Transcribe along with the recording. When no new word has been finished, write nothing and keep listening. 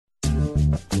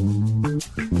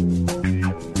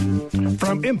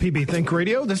From MPB Think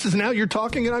Radio, this is Now You're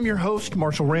Talking, and I'm your host,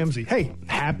 Marshall Ramsey. Hey,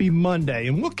 happy Monday,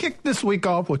 and we'll kick this week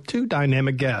off with two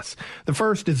dynamic guests. The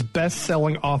first is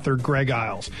best-selling author Greg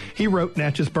Iles. He wrote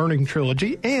Natchez Burning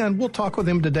Trilogy, and we'll talk with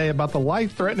him today about the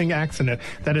life-threatening accident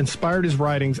that inspired his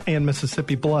writings and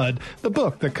Mississippi Blood, the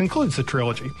book that concludes the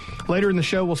trilogy. Later in the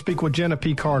show, we'll speak with Jenna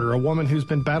P. Carter, a woman who's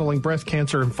been battling breast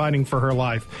cancer and fighting for her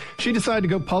life. She decided to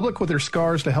go public with her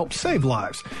scars to help save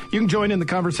lives. You can join in the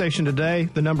conversation today.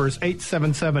 The number is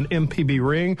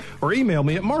 877-MPB-RING, or email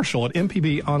me at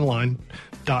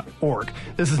marshall@mpbonline.org.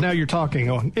 This is Now You're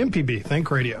Talking on MPB Think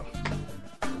Radio.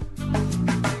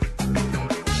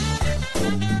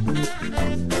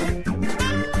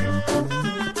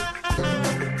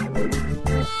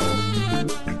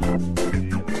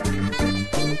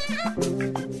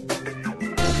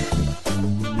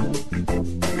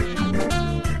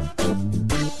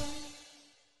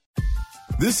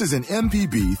 This is an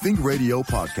MPB Think Radio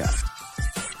podcast.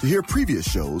 To hear previous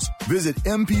shows, visit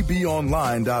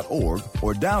mpbonline.org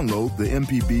or download the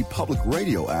MPB Public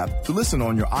Radio app to listen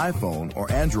on your iPhone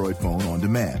or Android phone on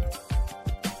demand.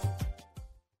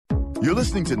 You're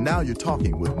listening to Now You're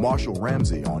Talking with Marshall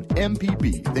Ramsey on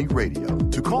MPB Think Radio.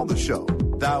 To call the show,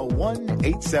 dial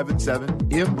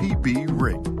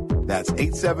 1-877-MPB-RING. That's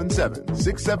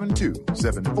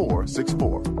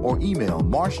 877-672-7464 or email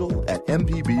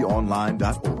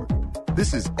marshall@mpbonline.org.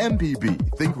 This is MPB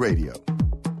Think Radio.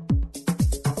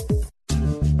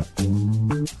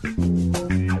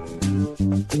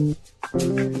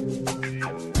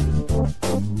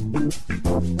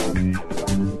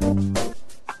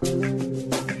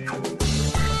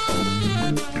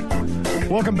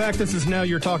 Welcome back. This is Now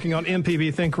You're Talking on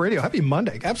MPB Think Radio. Happy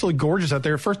Monday. Absolutely gorgeous out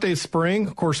there. First day of spring,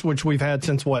 of course, which we've had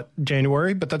since,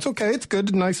 January? But that's okay. It's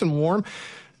good, nice and warm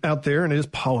out there, and it is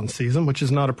pollen season, which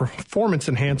is not a performance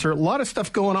enhancer. A lot of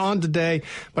stuff going on today,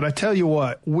 but I tell you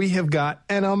what, we have got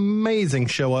an amazing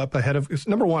show up ahead of us.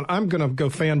 Number one, I'm going to go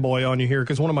fanboy on you here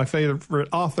because one of my favorite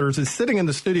authors is sitting in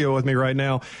the studio with me right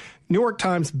now. New York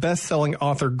Times best-selling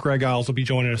author Greg Iles will be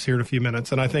joining us here in a few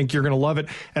minutes, and I think you're going to love it.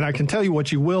 And I can tell you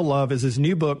what you will love is his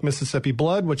new book, Mississippi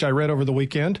Blood, which I read over the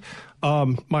weekend.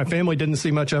 My family didn't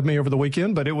see much of me over the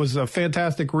weekend, but it was a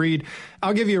fantastic read.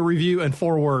 I'll give you a review in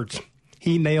 4 words.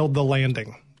 He nailed the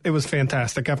landing. It was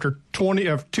fantastic. After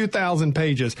 2,000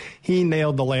 pages, he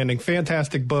nailed the landing.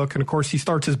 Fantastic book. And, of course, he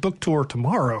starts his book tour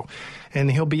tomorrow,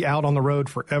 and he'll be out on the road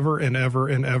forever and ever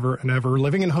and ever and ever,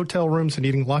 living in hotel rooms and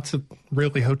eating lots of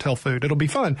really hotel food. It'll be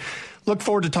fun. Look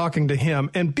forward to talking to him,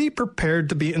 and be prepared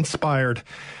to be inspired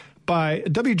by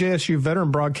WJSU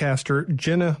veteran broadcaster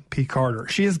Jenna P. Carter.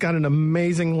 She has got an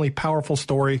amazingly powerful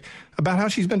story about how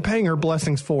she's been paying her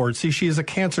blessings forward. See, she is a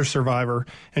cancer survivor,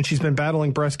 and she's been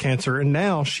battling breast cancer, and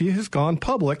now she has gone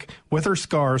public with her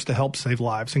scars to help save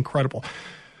lives. Incredible.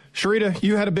 Sharita,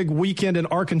 you had a big weekend in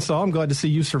Arkansas. I'm glad to see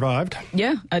you survived.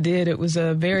 Yeah, I did. It was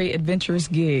a very adventurous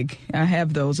gig. I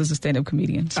have those as a stand-up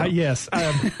comedian. So. Yes.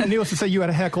 Needless to say, you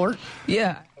had a heckler.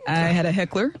 Yeah. I had a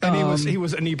heckler. And he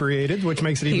was inebriated, which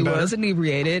makes it even better. He was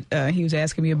inebriated. He was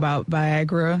asking me about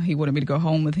Viagra. He wanted me to go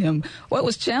home with him. What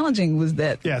was challenging was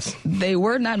that they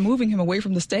were not moving him away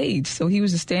from the stage. So he was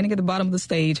just standing at the bottom of the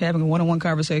stage having a one-on-one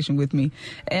conversation with me.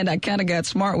 And I kind of got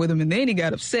smart with him, and then he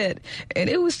got upset. And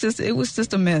it was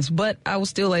just a mess. But I was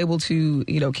still able to,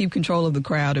 keep control of the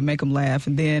crowd and make him laugh.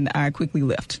 And then I quickly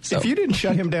left. So. If you didn't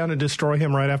shut him down and destroy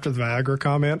him right after the Viagra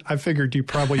comment, I figured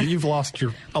you've lost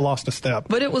a step.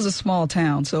 But it was a small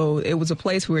town, so it was a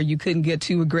place where you couldn't get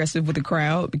too aggressive with the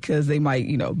crowd because they might,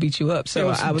 beat you up. So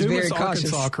I was very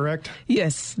cautious. Arkansas, correct?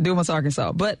 Yes, Dumas,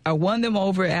 Arkansas. But I won them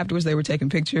over. Afterwards, they were taking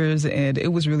pictures, and it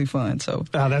was really fun. So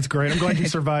that's great. I'm glad you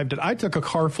survived it. I took a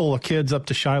car full of kids up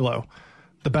to Shiloh,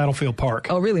 the Battlefield Park.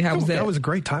 Oh, really? How was that? That was a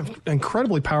great time.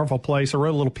 Incredibly powerful place. I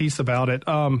wrote a little piece about it.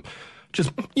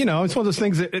 Just, it's one of those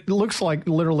things that it looks like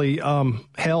literally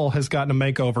hell has gotten a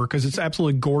makeover because it's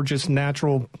absolutely gorgeous,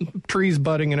 natural, trees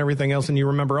budding and everything else. And you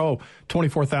remember,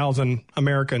 24,000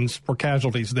 Americans were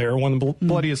casualties there, one of the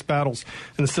bloodiest battles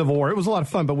in the Civil War. It was a lot of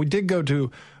fun, but we did go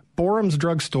to Boram's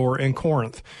Drugstore in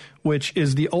Corinth, which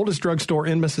is the oldest drugstore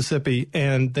in Mississippi,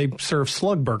 and they serve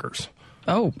slug burgers.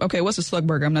 Oh, okay. What's a slug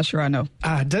burger? I'm not sure I know.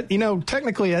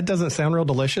 Technically that doesn't sound real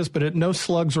delicious, but no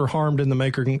slugs were harmed in the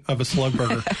making of a slug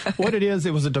burger. What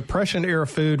it was a Depression-era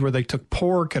food where they took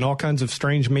pork and all kinds of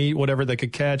strange meat, whatever they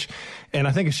could catch, and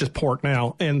I think it's just pork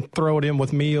now, and throw it in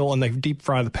with meal, and they deep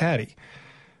fry the patty.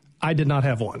 I did not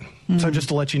have one. So just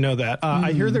to let you know that.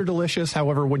 I hear they're delicious.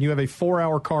 However, when you have a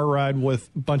 4-hour car ride with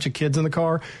a bunch of kids in the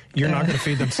car, you're not going to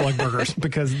feed them slug burgers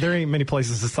because there ain't many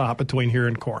places to stop between here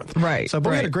and Corinth. Right. So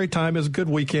but we had a great time. It was a good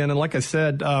weekend. And like I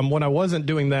said, when I wasn't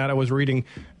doing that, I was reading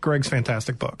Greg's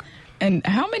fantastic book. And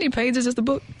how many pages is the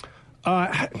book?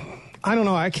 I don't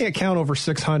know. I can't count over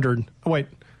 600. Wait.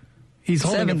 He's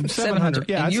holding 700.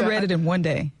 Yeah, and you read it in one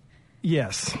day.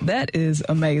 Yes. That is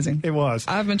amazing. It was.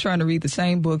 I've been trying to read the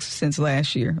same books since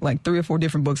last year, like 3 or 4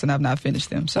 different books, and I've not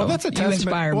finished them. So that's a testament.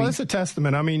 Inspire me. Well, that's a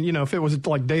testament. I mean, if it was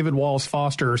like David Wallace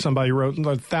Foster or somebody who wrote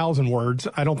 1,000 words,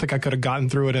 I don't think I could have gotten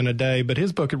through it in a day. But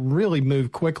his book, it really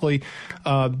moved quickly.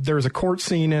 There's a court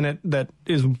scene in it that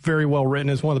is very well written.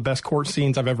 It's one of the best court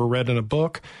scenes I've ever read in a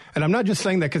book. And I'm not just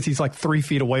saying that because he's like 3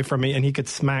 feet away from me and he could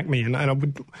smack me, and I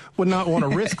would not want to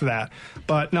risk that.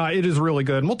 But no, it is really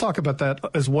good. And we'll talk about that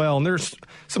as well. And there's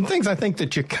some things I think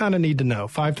that you kind of need to know.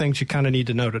 5 things you kind of need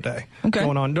to know today. Okay.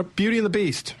 Going on. Beauty and the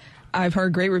Beast. I've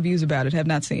heard great reviews about it. Have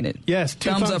not seen it. Yes.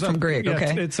 Thumbs up from Greg. Yeah,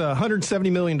 okay. It's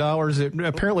 $170 million. It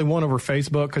apparently won over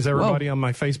Facebook because everybody on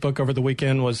my Facebook over the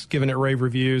weekend was giving it rave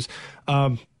reviews.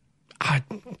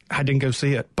 I didn't go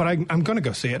see it, but I'm going to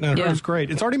go see it, and I heard it was great.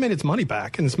 It's already made its money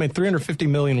back, and it's made $350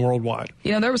 million worldwide.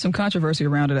 There was some controversy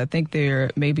around it. I think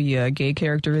there may be a gay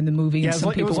character in the movie, and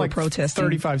some people were protesting.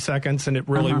 35 seconds, and it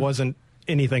really wasn't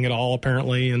anything at all,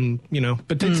 apparently. And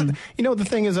but the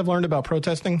thing is, I've learned about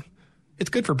protesting.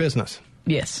 It's good for business.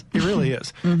 Yes, it really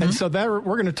is. And so that we're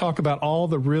going to talk about all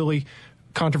the really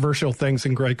controversial things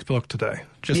in Greg's book today,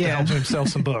 just to help him sell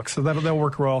some books. So that'll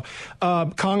work well.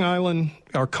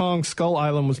 Kong Skull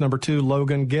Island was number 2.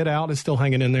 Logan, Get Out is still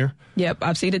hanging in there. Yep,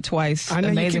 I've seen it twice. I know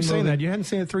Amazing you keep saying movie. that. You haven't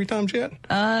seen it 3 times yet?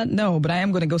 No, but I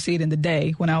am going to go see it in the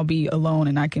day when I'll be alone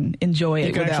and I can enjoy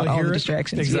it without all the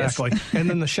distractions. Exactly. Yes. And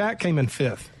then The Shack came in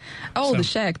 5th. Oh, The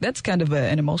Shack. That's kind of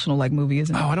an emotional movie,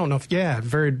 isn't it? Oh, I don't know if,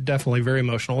 definitely very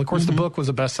emotional. Of course, the book was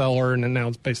a bestseller, and now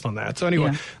it's based on that. So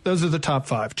anyway, those are the top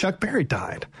 5. Chuck Berry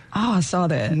died. Oh, I saw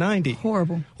that. 90.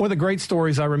 Horrible. One of the great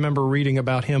stories I remember reading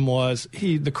about him was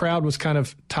the crowd was kind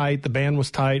of tight, the band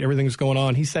was tight, everything was going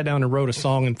on. He sat down and wrote a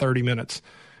song in 30 minutes.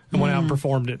 And went out and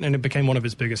performed it, and it became one of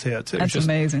his biggest hits. It was just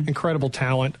amazing. Incredible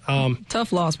talent.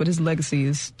 Tough loss, but his legacy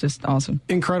is just awesome.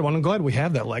 Incredible. And I'm glad we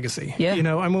have that legacy. Yeah.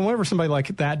 Whenever somebody like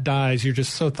that dies, you're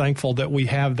just so thankful that we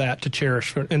have that to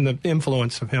cherish in the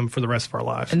influence of him for the rest of our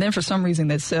lives. And then for some reason,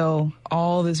 they sell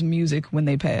all this music when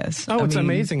they pass. Oh, it's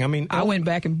amazing. I went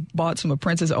back and bought some of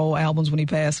Prince's old albums when he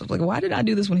passed. I was like, why did I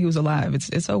do this when he was alive?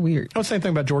 It's so weird. Oh, same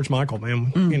thing about George Michael,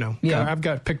 man.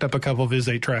 I've picked up a couple of his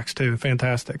 8 tracks, too.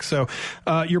 Fantastic. So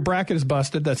your bracket is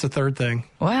busted. That's the third thing.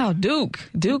 Wow, Duke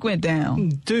went down.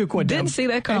 Didn't see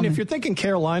that coming. And if you're thinking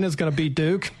Carolina's going to beat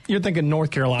Duke, you're thinking North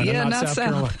Carolina, not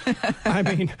South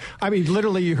Carolina. I mean,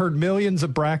 literally, you heard millions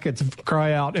of brackets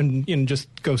cry out and just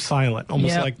go silent,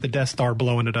 almost like the Death Star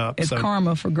blowing it up. It's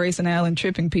karma for Grayson Allen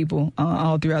tripping people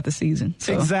all throughout the season.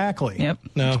 So, exactly. Yep.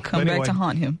 No, come back to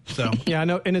haunt him. So I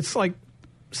know, and it's like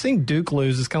seeing Duke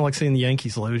lose is kind of like seeing the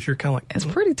Yankees lose. You're kind of like, it's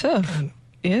pretty tough.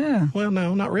 Yeah. Well,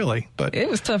 no, not really. But it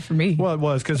was tough for me. Well, it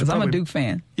was because I'm a Duke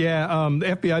fan. Yeah.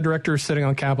 The FBI director is sitting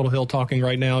on Capitol Hill talking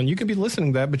right now, and you can be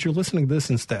listening to that, but you're listening to this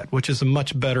instead, which is a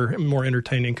much better and more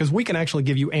entertaining because we can actually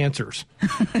give you answers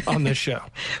on this show.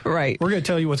 Right. We're going to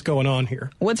tell you what's going on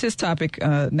here. What's his topic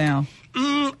now?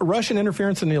 Russian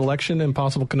interference in the election and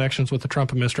possible connections with the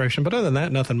Trump administration. But other than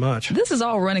that, nothing much. This is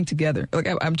all running together. Like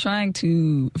I'm trying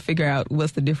to figure out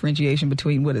what's the differentiation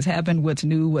between what has happened, what's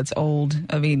new, what's old.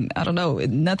 I mean, I don't know.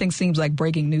 Nothing seems like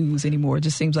breaking news anymore. It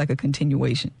just seems like a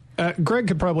continuation. Greg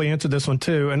could probably answer this one,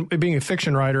 too. And being a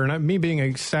fiction writer and me being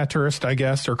a satirist, I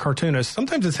guess, or cartoonist,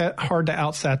 sometimes it's hard to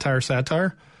out-satire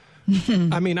satire.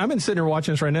 I mean, I've been sitting here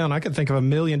watching this right now, and I can think of a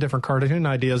million different cartoon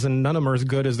ideas, and none of them are as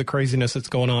good as the craziness that's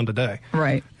going on today.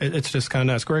 Right. It's just kind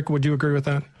of nuts. Greg, would you agree with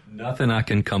that? Nothing I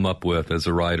can come up with as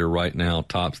a writer right now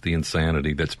tops the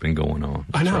insanity that's been going on.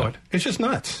 I know it. It's just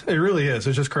nuts. It really is.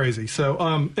 It's just crazy.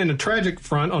 So, in a tragic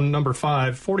front on number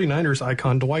 5, 49ers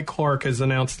icon Dwight Clark has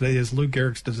announced that he has Lou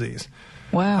Gehrig's disease.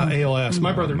 Wow. ALS.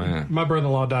 My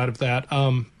brother-in-law died of that.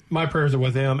 My prayers are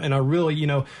with him. And I really,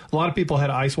 a lot of people had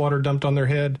ice water dumped on their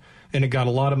head, and it got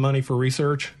a lot of money for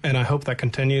research. And I hope that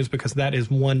continues because that is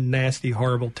one nasty,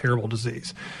 horrible, terrible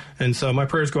disease. And so my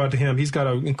prayers go out to him. He's got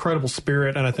an incredible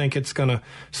spirit, and I think it's going to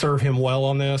serve him well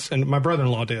on this. And my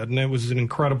brother-in-law did, and it was an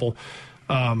incredible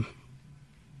 2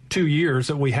 years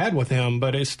that we had with him,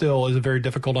 but it still is very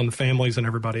difficult on the families and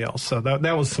everybody else. So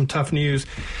that was some tough news.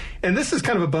 And this is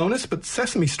kind of a bonus, but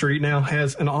Sesame Street now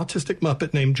has an autistic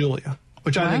Muppet named Julia.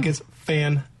 which I think is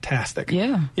fantastic.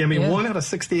 Yeah. I mean, 1 out of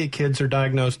 68 kids are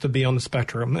diagnosed to be on the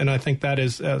spectrum, and I think that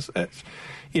is, as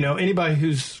anybody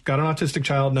who's got an autistic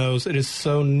child knows it is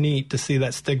so neat to see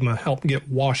that stigma help get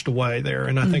washed away there,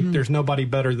 and I think there's nobody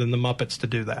better than the Muppets to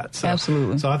do that. So,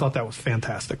 absolutely. So I thought that was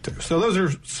fantastic, too. So those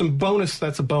are some bonus,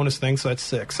 that's a bonus thing, so that's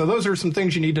 6. So those are some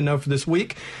things you need to know for this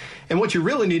week. And what you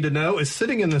really need to know is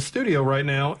sitting in the studio right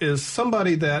now is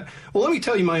somebody that, well, let me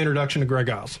tell you my introduction to Greg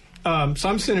Iles. So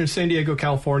I'm sitting in San Diego,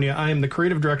 California. I am the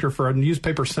creative director for a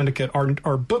newspaper syndicate.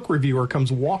 Our book reviewer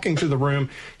comes walking through the room.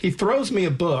 He throws me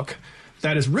a book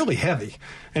that is really heavy,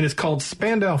 and it's called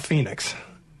Spandau Phoenix.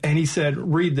 And he said,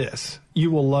 read this.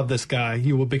 You will love this guy.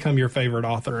 He will become your favorite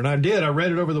author. And I did. I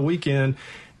read it over the weekend,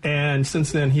 and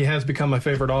since then he has become my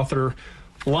favorite author.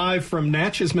 Live from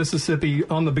Natchez, Mississippi,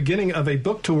 on the beginning of a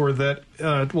book tour that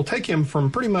will take him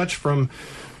from pretty much from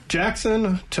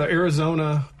Jackson to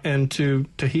Arizona and to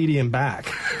Tahiti and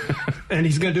back. And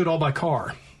he's going to do it all by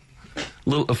car.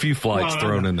 A few flights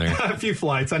thrown in there. A few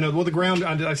flights. I know. Well, the ground,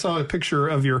 I saw a picture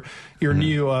of your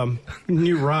new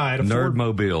ride.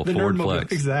 Nerdmobile, Ford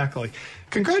Flex. Exactly.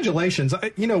 Congratulations.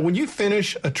 When you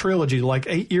finish a trilogy like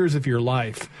 8 years of your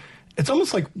life, it's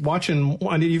almost like watching,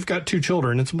 you've got 2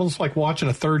 children. It's almost like watching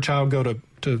a third child go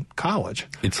to college.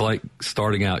 It's like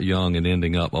starting out young and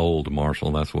ending up old,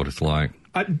 Marshall. That's what it's like.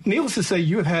 Needless to say,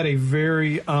 you have had a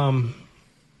very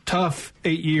tough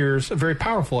 8 years, a very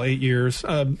powerful 8 years.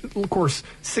 Of course,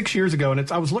 6 years ago, and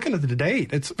I was looking at the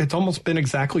date. It's almost been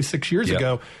exactly 6 years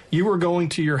ago. You were going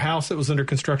to your house that was under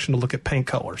construction to look at paint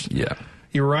colors. Yeah.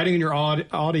 You were riding in your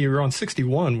Audi. You were on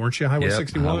 61, weren't you? Highway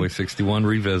 61? Highway 61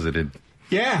 revisited.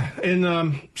 Yeah, and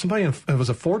it was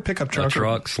a Ford pickup truck. A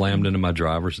truck slammed into my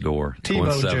driver's door.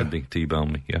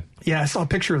 T-boned me, yeah. Yeah, I saw a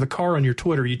picture of the car on your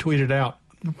Twitter. You tweeted out.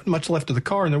 There wasn't much left of the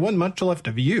car, and there wasn't much left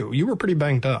of you. You were pretty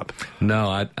banged up. No,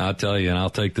 I tell you, and I'll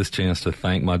take this chance to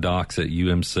thank my docs at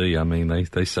UMC. I mean,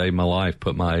 they saved my life,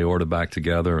 put my aorta back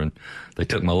together, and they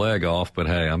took my leg off. But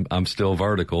hey, I'm still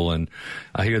vertical, and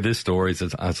I hear this story.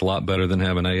 It's a lot better than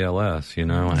having ALS. You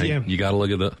got to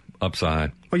look at the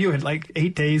upside. Well, you had like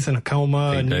 8 days in a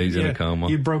coma. 8 days in a coma.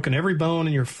 You'd broken every bone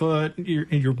in your foot.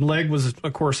 Your leg was,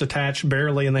 of course, attached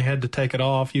barely, and they had to take it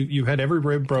off. You had every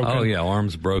rib broken. Oh, yeah,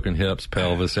 arms broken, hips,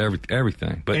 pelvis,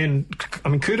 everything. And, I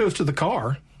mean, kudos to the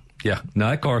car. Yeah, no,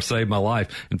 that car saved my life.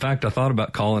 In fact, I thought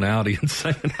about calling Audi and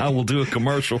saying, I will do a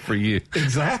commercial for you.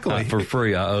 Exactly. For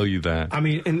free. I owe you that. I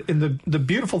mean, and the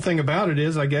beautiful thing about it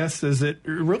is, I guess, is it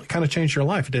really kind of changed your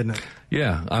life, didn't it?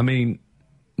 Yeah, I mean,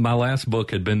 my last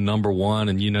book had been #1,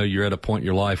 and you're at a point in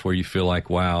your life where you feel like,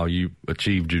 wow, you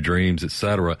achieved your dreams,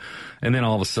 etc. And then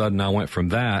all of a sudden I went from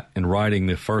that and writing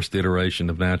the first iteration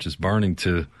of Natchez Burning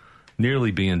to nearly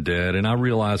being dead. And I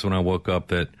realized when I woke up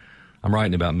that I'm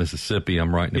writing about Mississippi,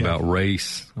 I'm writing about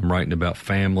race, I'm writing about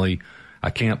family.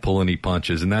 I can't pull any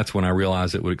punches. And that's when I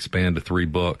realized it would expand to 3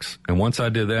 books. And once I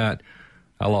did that,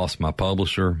 I lost my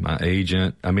publisher, my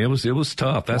agent. I mean, it was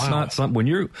tough. That's not something when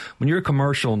you're a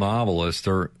commercial novelist,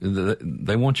 or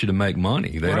they want you to make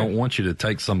money. They don't want you to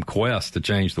take some quest to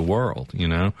change the world,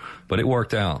 But it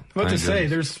worked out. I was about to say,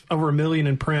 there's over 1 million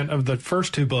in print of the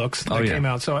first 2 books that came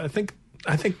out. So I think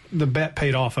the bet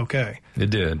paid off okay. It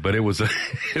did, but it was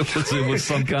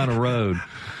some kind of road.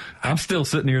 I'm still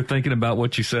sitting here thinking about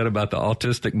what you said about the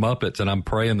autistic Muppets, and I'm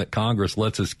praying that Congress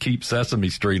lets us keep Sesame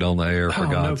Street on the air, for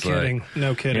God's sake.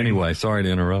 No kidding. Anyway, sorry to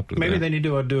interrupt. Maybe they need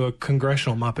to do a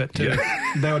congressional Muppet, too.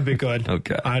 Yeah. That would be good.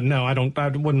 Okay. I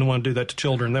wouldn't want to do that to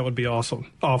children. That would be awful.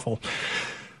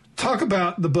 Talk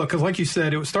about the book, because like you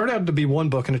said, it started out to be 1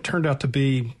 book, and it turned out to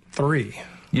be 3.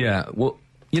 Yeah, well,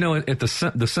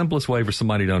 the simplest way for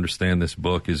somebody to understand this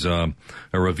book is a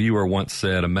reviewer once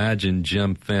said, imagine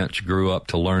Jim Finch grew up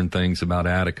to learn things about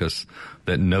Atticus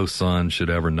that no son should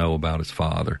ever know about his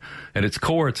father. At its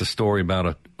core, it's a story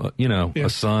about a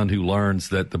son who learns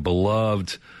that the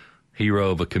beloved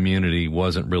hero of a community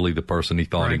wasn't really the person he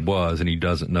thought he was, and he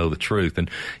doesn't know the truth.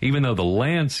 And even though the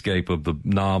landscape of the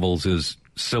novels is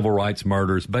civil rights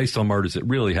murders based on murders that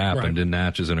really happened in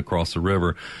Natchez and across the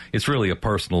river, it's really a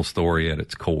personal story at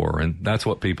its core. And that's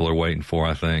what people are waiting for,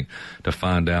 I think, to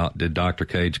find out, did Dr.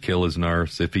 Cage kill his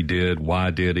nurse? If he did,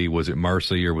 why did he? Was it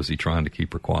mercy, or was he trying to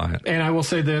keep her quiet? And I will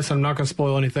say this, I'm not going to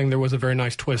spoil anything. There was a very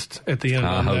nice twist at the end.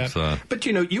 I hope so. But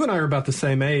you and I are about the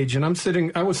same age, and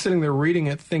I was sitting there reading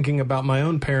it, thinking about my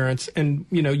own parents, and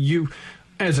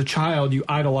as a child, you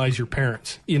idolize your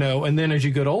parents, and then as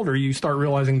you get older, you start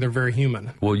realizing they're very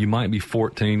human. Well, you might be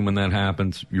 14 when that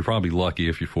happens. You're probably lucky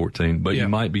if you're 14, but you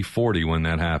might be 40 when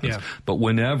that happens. Yeah. But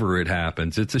whenever it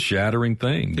happens, it's a shattering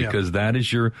thing because that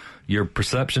is your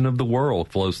perception of the world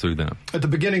flows through them. At the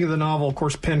beginning of the novel, of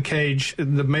course, Penn Cage,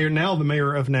 the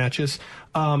mayor of Natchez,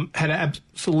 had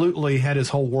absolutely had his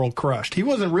whole world crushed. He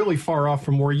wasn't really far off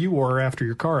from where you were after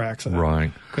your car accident.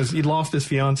 Right. Because he'd lost his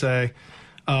fiancée.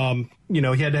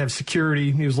 He had to have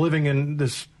security. He was living in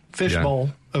this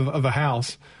fishbowl of a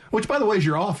house, which, by the way, is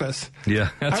your office. Yeah,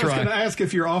 that's right. I was going to ask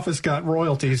if your office got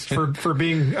royalties for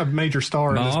being a major star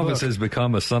in this book. My office has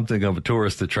become something of a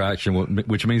tourist attraction,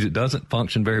 which means it doesn't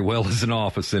function very well as an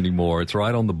office anymore. It's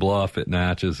right on the bluff at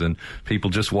Natchez, and people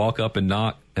just walk up and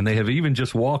knock, and they have even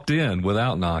just walked in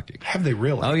without knocking. Have they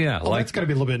really? Oh, yeah. Well, that's got to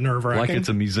be a little bit nerve-wracking. Like it's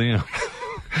a museum.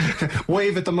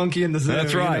 Wave at the monkey in the zoo.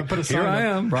 That's right. Put a sign Here I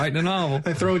am, writing a novel.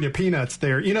 They're throwing you peanuts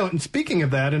there. And speaking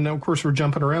of that, and of course we're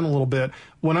jumping around a little bit,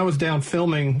 when I was down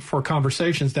filming for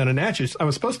Conversations down in Natchez, I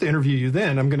was supposed to interview you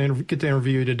then. I'm going to get to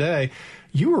interview you today.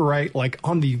 You were right,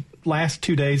 on the last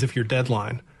 2 days of your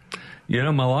deadline.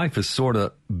 My life has sort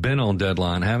of been on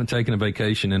deadline. I haven't taken a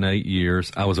vacation in 8 years.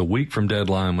 I was a week from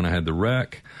deadline when I had the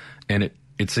wreck, and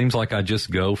it seems like I just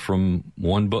go from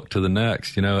one book to the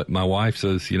next. My wife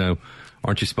says,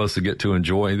 aren't you supposed to get to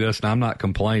enjoy this? Now, I'm not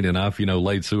complaining. I've,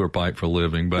 laid sewer pipe for a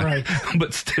living, but right.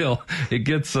 But still, it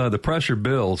gets the pressure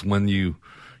builds when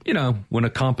when a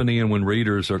company and when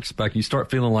readers are expecting, you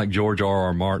start feeling like George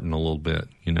R.R. Martin a little bit,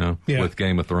 with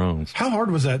Game of Thrones. How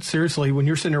hard was that, seriously, when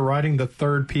you're sitting there writing the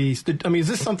third piece? Is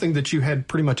this something that you had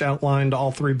pretty much outlined,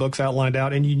 all three books outlined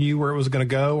out, and you knew where it was going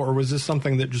to go, or was this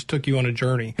something that just took you on a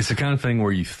journey? It's the kind of thing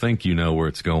where you think you know where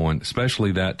it's going,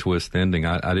 especially that twist ending.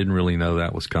 I didn't really know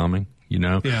that was coming.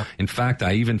 Yeah. In fact,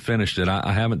 I even finished it.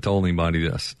 I haven't told anybody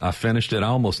this. I finished it. I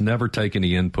almost never take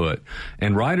any input.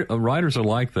 And writers are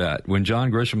like that. When John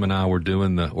Grisham and I were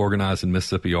doing the Organizing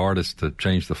Mississippi Artists to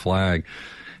change the flag,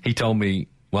 he told me,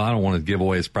 well, I don't want to give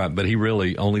away his private, but he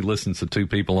really only listens to two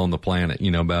people on the planet,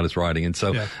 about his writing. And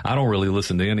so I don't really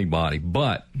listen to anybody.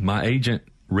 But my agent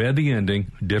read the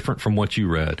ending, different from what you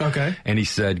read. Okay. And he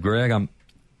said, Greg, I'm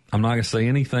not going to say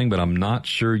anything, but I'm not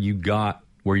sure you got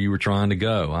where you were trying to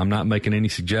go. I'm not making any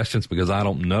suggestions because I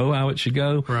don't know how it should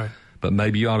go. Right. But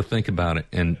maybe you ought to think about it.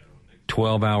 And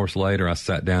 12 hours later, I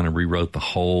sat down and rewrote the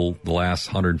last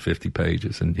 150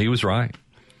 pages. And he was right.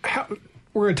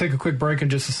 We're going to take a quick break in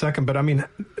just a second. But,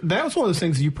 that was one of those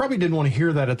things you probably didn't want to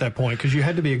hear that at that point because you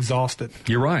had to be exhausted.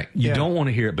 You're right. You don't want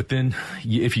to hear it. But then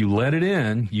if you let it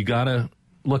in, you got to...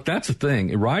 Look, that's the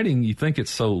thing. In writing, you think it's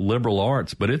so liberal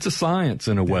arts, but it's a science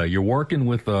in a way. You're working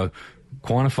with a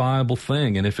quantifiable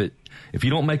thing, and if you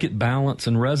don't make it balance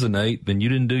and resonate, then you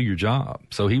didn't do your job.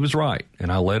 So he was right,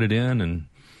 and I let it in, and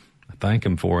I thank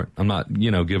him for it. I'm not,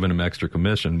 giving him extra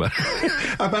commission, but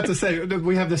I'm about to say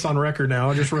we have this on record now.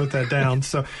 I just wrote that down.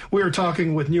 So we were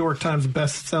talking with New York Times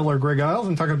bestseller Greg Iles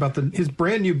and talking about his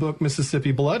brand new book,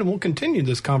 Mississippi Blood, and we'll continue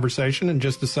this conversation in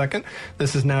just a second.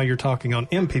 This is Now You're Talking on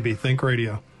MPB Think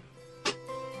Radio.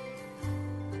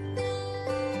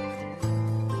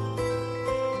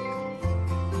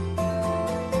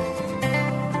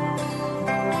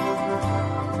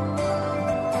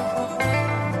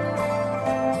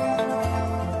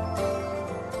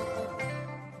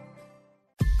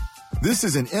 This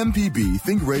is an MPB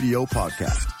Think Radio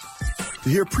podcast. To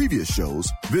hear previous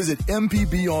shows, visit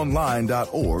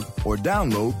mpbonline.org or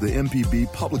download the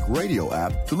MPB Public Radio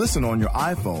app to listen on your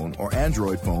iPhone or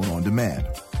Android phone on demand.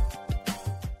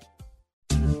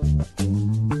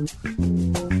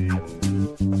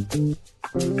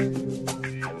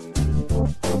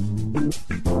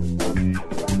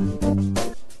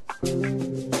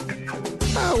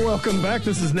 Welcome back.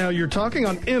 This is Now You're Talking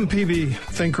on MPB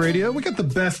Think Radio. We got the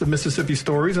best of Mississippi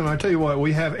stories, and I tell you what,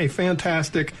 we have a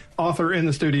fantastic author in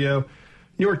the studio,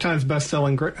 New York Times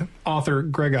best-selling author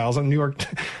Greg Iles.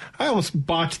 I almost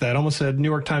botched that. I almost said New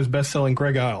York Times best-selling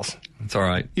Greg Iles. It's all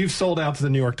right. You've sold out to the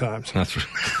New York Times. That's right.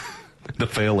 The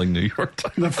failing New York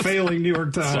Times. The failing New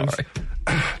York Times. Sorry.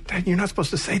 Dad, you're not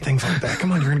supposed to say things like that.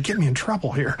 Come on, you're going to get me in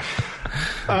trouble here.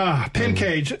 Penn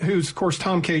Cage, who's, of course,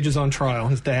 Tom Cage is on trial,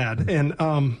 his dad.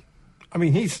 And,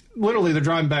 he's literally, they're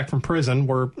driving back from prison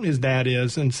where his dad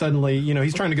is, and suddenly,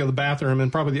 he's trying to go to the bathroom,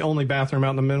 and probably the only bathroom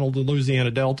out in the middle of the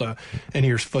Louisiana Delta, and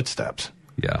hears footsteps.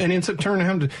 Yeah. And ends up turning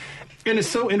him to... And it's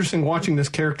so interesting watching this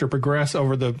character progress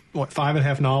over the,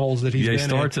 5.5 novels that he's been in. He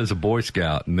starts as a Boy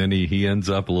Scout, and then he ends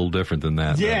up a little different than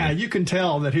that. Yeah, you can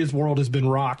tell that his world has been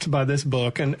rocked by this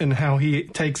book and how he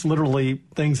takes literally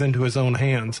things into his own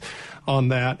hands on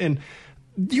that. And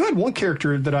you had one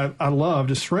character that I loved,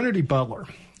 is Serenity Butler,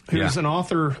 who's an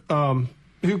author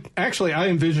who actually I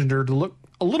envisioned her to look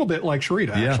a little bit like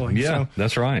Sharita, actually. Yeah, so,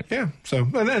 that's right. Yeah, so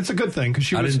and that's a good thing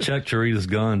because I didn't check Sharita's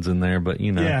guns in there, but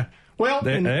Yeah. Well,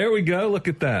 there we go. Look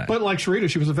at that. But like Sharita,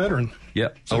 she was a veteran.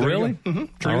 Yep. So really?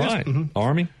 Mm-hmm. All right.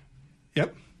 Army?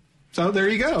 Yep. So there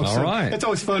you go. All right. It's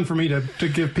always fun for me to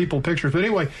give people pictures. But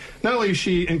anyway, not only is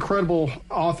she incredible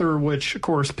author, which, of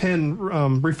course, Penn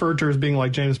referred to her as being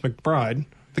like James McBride,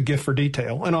 the gift for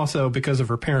detail, and also because of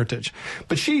her parentage.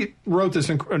 But she wrote this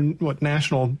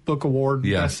National Book Award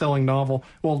best-selling novel.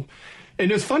 Well, and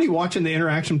it was funny watching the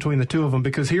interaction between the two of them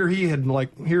because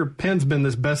here Penn's been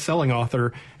this best-selling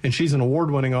author and she's an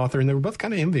award-winning author, and they were both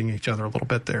kind of envying each other a little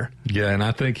bit there. Yeah, and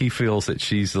I think he feels that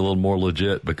she's a little more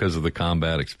legit because of the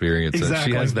combat experience.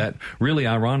 Exactly. She has that, really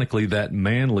ironically, that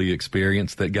manly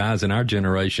experience that guys in our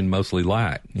generation mostly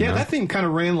lack. Yeah, that theme kind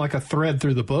of ran like a thread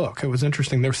through the book. It was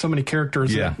interesting. There were so many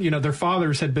characters that, their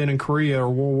fathers had been in Korea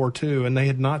or World War II, and they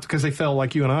had not, because they fell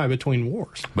like you and I between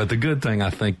wars. But the good thing,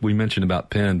 I think, we mentioned about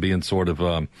Penn being sort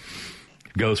of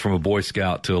goes from a Boy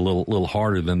Scout to a little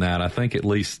harder than that. I think at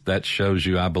least that shows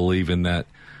you, I believe in that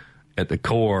at the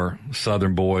core,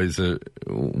 Southern boys,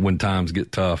 when times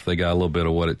get tough, they got a little bit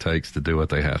of what it takes to do what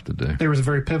they have to do. There was a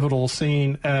very pivotal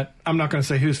scene at, I'm not going to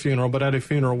say whose funeral, but at a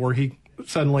funeral where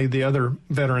suddenly the other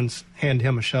veterans hand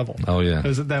him a shovel. Oh, yeah.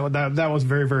 That was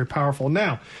very, very powerful.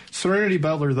 Now, Serenity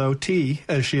Butler, though, T,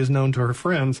 as she is known to her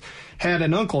friends, had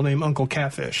an uncle named Uncle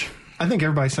Catfish. I think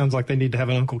everybody sounds like they need to have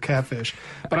an Uncle Catfish.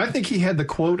 But I think he had the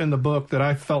quote in the book that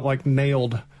I felt like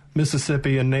nailed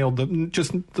Mississippi and nailed you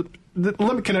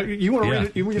want to read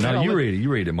it?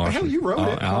 You read it, Marshall. Hell, you wrote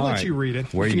it. I'll let you read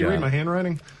it. Can you read my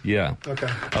handwriting? Yeah.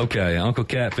 Okay. Uncle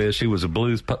Catfish, he was a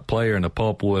blues player and a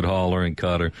pulpwood hauler and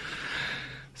cutter.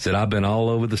 Said, I've been all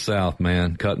over the South,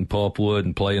 man, cutting pulpwood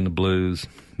and playing the blues.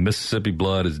 Mississippi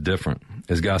blood is different.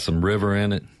 It's got some river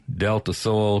in it, Delta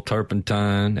soil,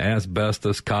 turpentine,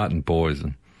 asbestos, cotton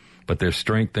poison. But there's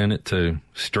strength in it, too.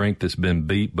 Strength that's been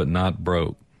beat but not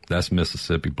broke. That's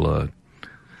Mississippi blood.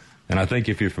 And I think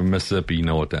if you're from Mississippi, you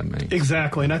know what that means.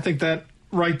 Exactly. And I think that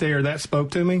right there, that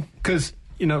spoke to me. Because,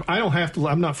 I don't have to,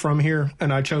 I'm not from here,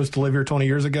 and I chose to live here 20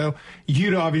 years ago.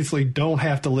 You obviously don't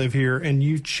have to live here, and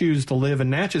you choose to live in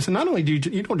Natchez. And not only do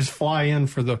you don't just fly in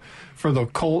for the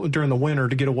cold during the winter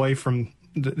to get away from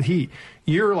the heat.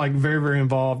 You're like very, very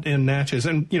involved in Natchez.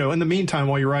 And, in the meantime,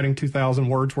 while you're writing 2,000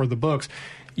 words worth of books,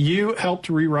 you helped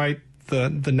rewrite the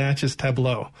Natchez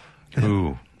tableau.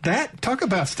 Ooh. Talk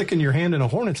about sticking your hand in a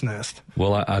hornet's nest.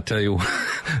 Well, I tell you,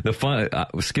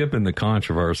 skipping the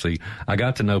controversy, I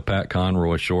got to know Pat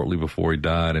Conroy shortly before he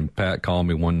died, and Pat called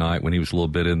me one night when he was a little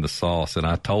bit in the sauce, and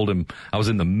I told him I was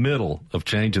in the middle of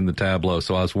changing the tableau,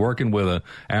 so I was working with an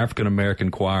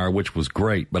African-American choir, which was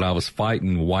great, but I was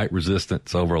fighting white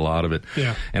resistance over a lot of it.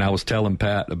 Yeah. And I was telling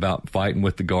Pat about fighting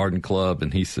with the Garden Club,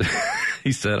 and he said,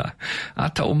 I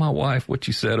told my wife what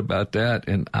you said about that,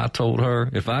 and I told her,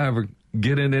 if I ever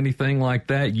get into anything like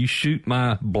that, you shoot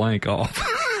my blank off.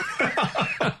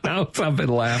 I've been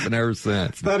laughing ever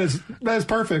since. That is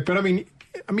perfect. But I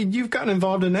mean, you've gotten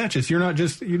involved in Natchez. You're not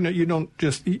just, you don't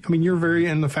just, you're very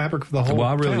in the fabric of the whole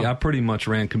town. I pretty much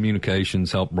ran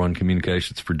communications, helped run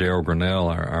communications for Darrell Grinnell,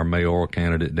 our mayoral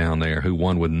candidate down there, who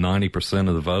won with 90%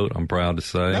 of the vote, I'm proud to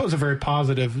say. That was a very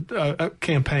positive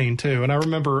campaign, too. And I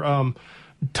remember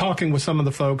talking with some of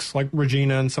the folks like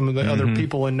Regina and some of the other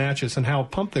people in Natchez and how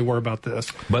pumped they were about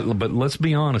this. But let's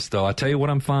be honest, though. I tell you what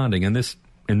I'm finding.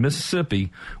 In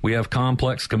Mississippi, we have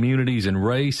complex communities, and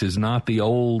race is not the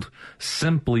old,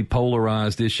 simply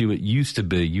polarized issue it used to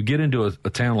be. You get into a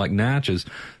town like Natchez,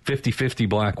 50-50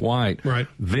 black-white. Right.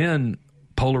 Then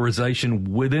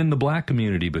polarization within the black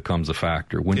community becomes a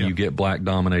factor when you get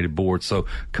black-dominated boards. So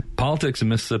politics in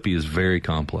Mississippi is very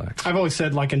complex. I've always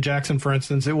said, like in Jackson, for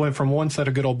instance, it went from one set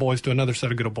of good old boys to another set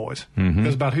of good old boys. It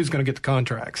was about who's going to get the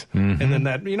contracts. And then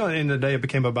that, at the end of the day, it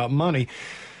became about money.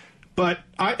 But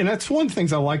and that's one of the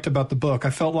things I liked about the book.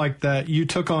 I felt like that you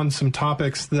took on some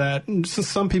topics that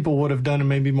some people would have done in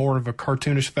maybe more of a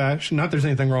cartoonish fashion. Not that there's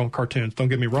anything wrong with cartoons, don't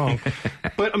get me wrong.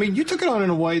 But, you took it on in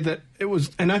a way that it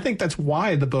was, and I think that's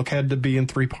why the book had to be in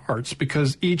 3 parts,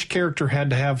 because each character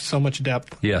had to have so much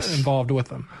depth involved with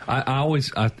them.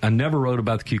 I never wrote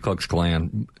about the Ku Klux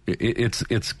Klan. It's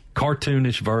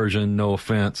cartoonish version, no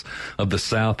offense, of the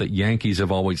South that Yankees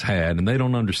have always had, and they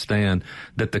don't understand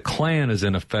that the Klan as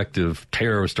an effective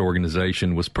terrorist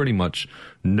organization was pretty much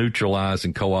neutralized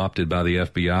and co-opted by the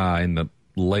FBI in the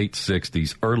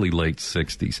early late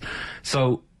 60s.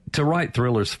 So to write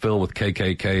thrillers filled with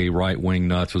KKK right-wing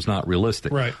nuts was not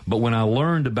realistic. Right. But when I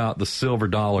learned about the Silver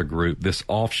Dollar Group, this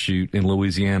offshoot in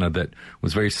Louisiana that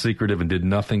was very secretive and did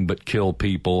nothing but kill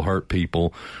people, hurt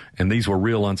people, and these were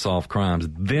real unsolved crimes,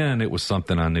 then it was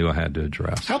something I knew I had to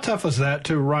address. How tough was that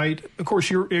to write? Of course,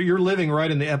 you're living right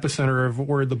in the epicenter of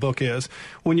where the book is.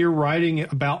 When you're writing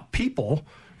about people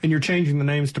and you're changing the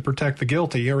names to protect the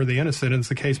guilty or the innocent, as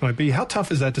the case might be, how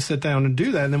tough is that to sit down and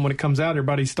do that? And then when it comes out,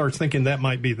 everybody starts thinking that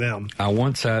might be them. I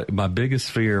once had, my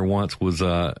biggest fear once was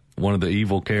one of the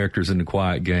evil characters in The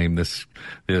Quiet Game, this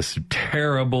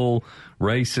terrible,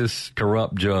 racist,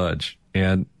 corrupt judge.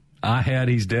 And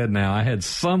he's dead now. I had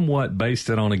somewhat based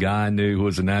it on a guy I knew who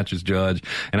was a Natchez judge,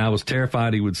 and I was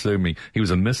terrified he would sue me. He was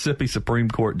a Mississippi Supreme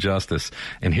Court justice.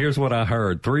 And here's what I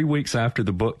heard. 3 weeks after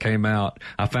the book came out,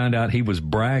 I found out he was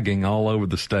bragging all over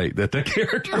the state that the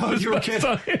character was based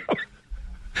on him.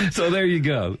 So there you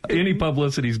go. Any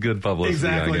publicity is good publicity.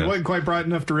 Exactly. He wasn't quite bright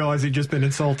enough to realize he'd just been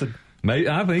insulted.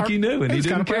 I think he knew, and he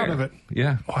didn't care. Kind of proud of it.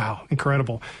 Yeah. Wow,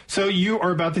 incredible. So you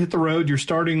are about to hit the road. You're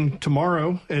starting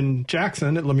tomorrow in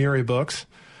Jackson at Lemuria Books,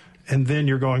 and then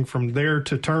you're going from there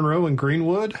to Turnrow and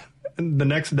Greenwood the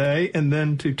next day, and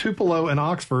then to Tupelo and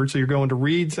Oxford. So you're going to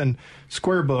Reed's and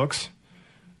Square Books,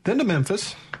 then to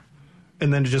Memphis,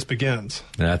 and then it just begins.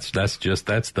 That's the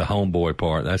homeboy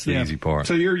part. That's the easy part.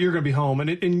 So you're going to be home,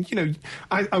 and you know,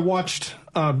 I watched,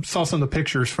 saw some of the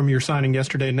pictures from your signing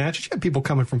yesterday in Natchez. You had people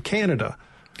coming from Canada.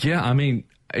 Yeah, I mean,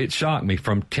 it shocked me.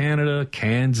 From Canada,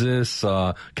 Kansas,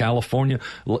 California.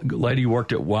 Lady who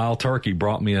worked at Wild Turkey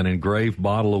brought me an engraved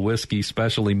bottle of whiskey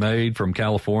specially made from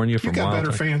California. You got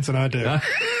better fans than I do.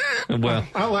 Well,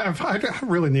 I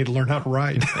really need to learn how to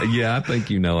write. Yeah, I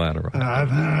think you know how to write.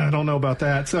 I don't know about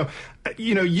that. So,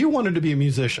 you know, you wanted to be a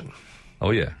musician.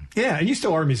 Oh, yeah. Yeah, and you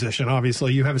still are a musician,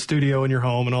 obviously. You have a studio in your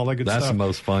home and all that good stuff. That's the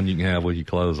most fun you can have with your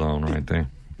clothes on right there.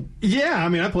 Yeah, I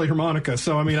mean, I play harmonica,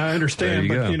 so, I mean, I understand.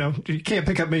 But, you know, you can't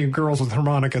pick up many girls with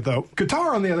harmonica, though.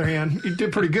 Guitar, on the other hand, you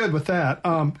did pretty good with that.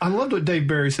 I loved what Dave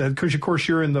Barry said, because, of course,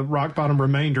 you're in the Rock Bottom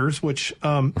Remainders, which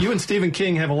you and Stephen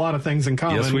King have a lot of things in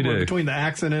common. Yes, we do. Between the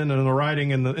accident and the writing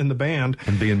in the band.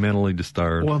 And being mentally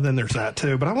disturbed. Well, then there's that,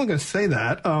 too. But I wasn't going to say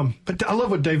that. But I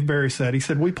love what Dave Barry said. He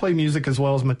said, we play music as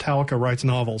well as Metallica writes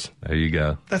novels. There you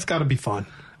go. That's got to be fun.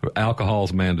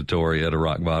 Alcohol's mandatory at a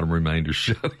Rock Bottom Remainders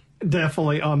show.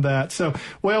 Definitely on that. So,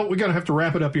 well, we're going to have to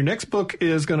wrap it up. Your next book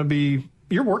is going to be,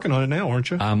 you're working on it now,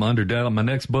 aren't you? I'm under deadline. My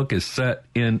next book is set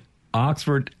in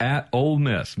Oxford at Ole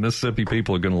Miss. Mississippi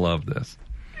people are going to love this.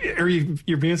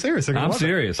 You're being serious? I'm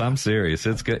serious. I'm serious.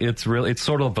 It's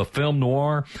sort of a film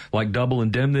noir, like Double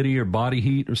Indemnity or Body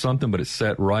Heat or something, but it's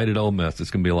set right at Ole Miss. It's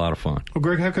going to be a lot of fun. Well,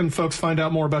 Greg, how can folks find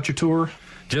out more about your tour?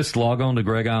 Just log on to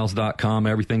GregIsles.com.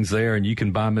 Everything's there, and you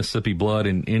can buy Mississippi Blood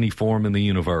in any form in the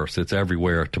universe. It's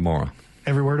everywhere tomorrow.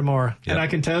 Everywhere tomorrow. Yep. And I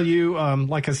can tell you,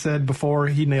 like I said before,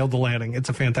 he nailed the landing. It's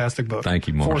a fantastic book. Thank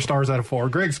you, Marshall. 4 stars out of 4.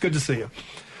 Greg, it's good to see you.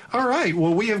 All right.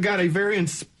 Well, we have got a very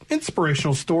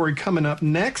inspirational story coming up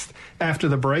next after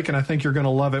the break, and I think you're going to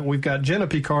love it. We've got Jenna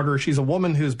P. Carter. She's a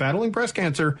woman who's battling breast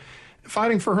cancer,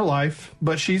 fighting for her life,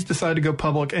 but she's decided to go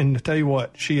public, and to tell you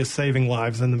what, she is saving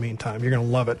lives in the meantime. You're going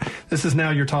to love it. This is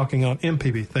Now You're Talking on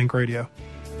MPB Think Radio.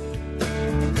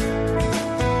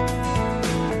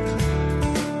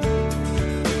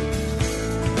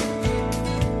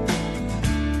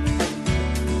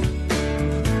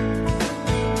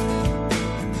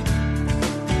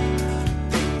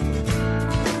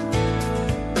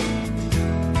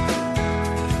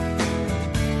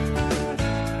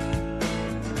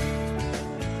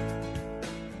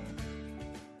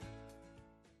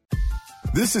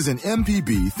 This is an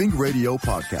MPB Think Radio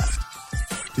podcast.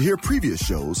 To hear previous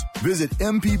shows, visit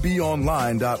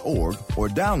mpbonline.org or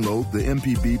download the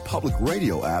MPB Public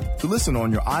Radio app to listen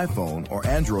on your iPhone or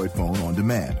Android phone on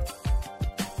demand.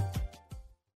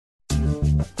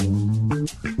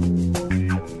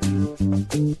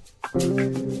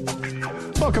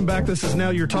 Welcome back. This is Now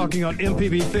You're Talking on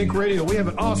MPB Think Radio. We have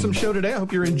an awesome show today. I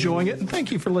hope you're enjoying it, and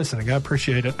thank you for listening. I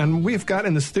appreciate it. And we've got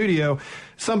in the studio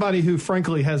somebody who,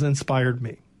 frankly, has inspired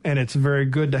me, and it's very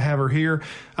good to have her here.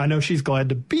 I know she's glad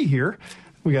to be here.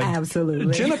 We got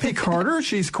Absolutely. Jenna P. Carter.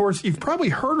 She's, of course, you've probably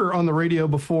heard her on the radio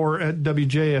before at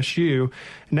WJSU.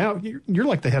 Now, you're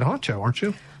like the head honcho, aren't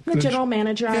you? I'm the general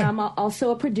manager. Yeah. I'm also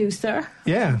a producer.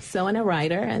 Yeah. So, and a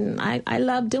writer. And I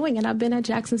love doing it. I've been at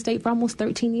Jackson State for almost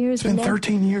 13 years. It's been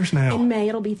 13 years now. In May,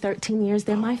 it'll be 13 years.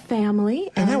 They're my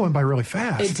family. And that went by really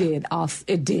fast. It did.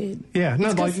 It did. Yeah.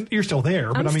 No, like, you're still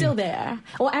there. But I'm still there.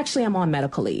 Well, actually, I'm on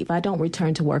medical leave. I don't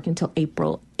return to work until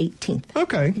April 18th.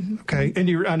 Okay. Mm-hmm. Okay.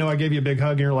 And I know I gave you a big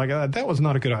hug, and you're like, that was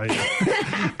not a good idea.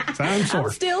 I'm sore. I'm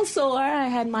still sore. I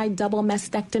had my double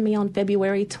mastectomy on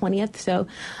February 20th, so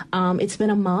it's been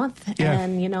a month. Yeah.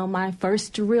 And, my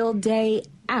first real day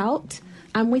out,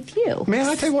 I'm with you. Man,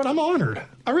 I tell you what, I'm honored.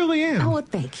 I really am. Oh, well,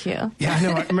 thank you. Yeah, I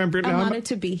know. I remember. I'm honored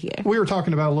to be here. We were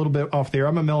talking about a little bit off the air.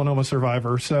 I'm a melanoma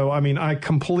survivor, so I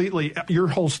completely, your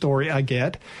whole story I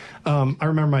get. I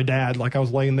remember my dad, I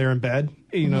was laying there in bed,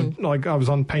 I was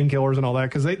on painkillers and all that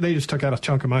because they just took out a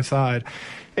chunk of my side,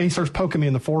 and he starts poking me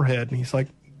in the forehead, and he's like,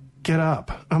 "Get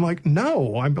up." I'm like,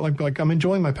 "No, I'm I'm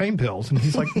enjoying my pain pills." And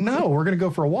he's like, "No, we're going to go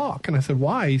for a walk." And I said,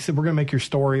 "Why?" He said, "We're going to make your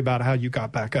story about how you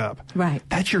got back up." Right.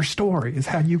 That's your story, is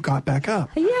how you got back up.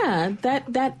 Yeah,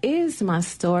 that is my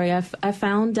story. I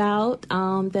found out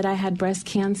that I had breast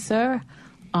cancer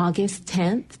August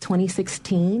 10th,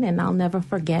 2016, and I'll never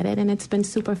forget it. And it's been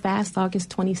super fast. August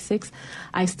 26th,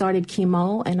 I started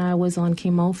chemo, and I was on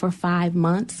chemo for 5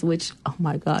 months, which, oh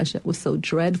my gosh, that was so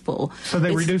dreadful. So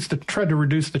they tried to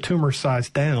reduce the tumor size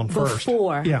down first.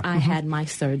 Before I had my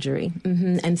surgery.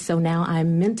 And so now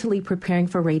I'm mentally preparing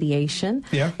for radiation,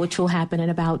 which will happen in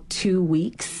about 2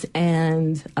 weeks.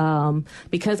 And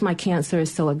because my cancer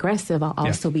is so aggressive, I'll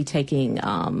also be taking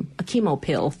a chemo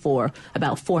pill for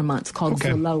about 4 months called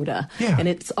Xeloda. Yeah. And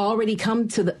it's already come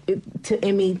to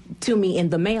me in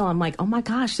the mail. I'm like, oh my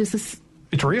gosh, it's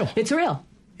real. It's real.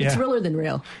 Yeah. It's realer than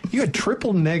real. You had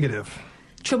triple negative.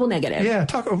 Triple negative. Yeah,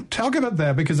 talk about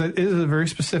that, because it is a very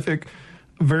specific,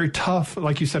 very tough,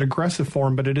 like you said, aggressive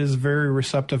form, but it is very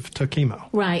receptive to chemo.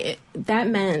 Right. That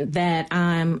meant that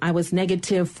I was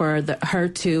negative for the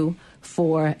HER2,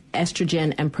 for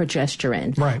estrogen and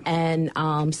progesterone. Right.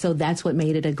 And so that's what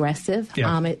made it aggressive.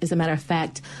 Yeah. As a matter of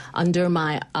fact, under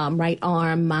my right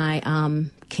arm, my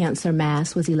cancer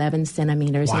mass was 11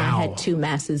 centimeters. Wow. And I had 2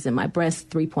 masses in my breast,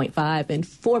 3.5 and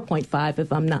 4.5,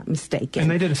 if I'm not mistaken.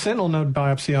 And they did a sentinel node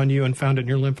biopsy on you and found it in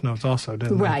your lymph nodes also,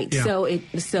 didn't they? Right. Yeah.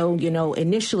 So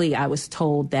initially I was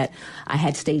told that I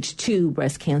had stage 2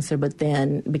 breast cancer, but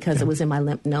then because it was in my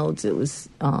lymph nodes, it was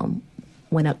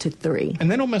went up to 3. And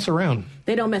they don't mess around.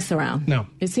 They don't mess around. No.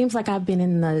 It seems like I've been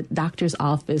in the doctor's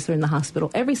office or in the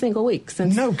hospital every single week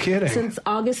since. No kidding. Since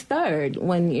August 3rd,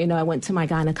 when I went to my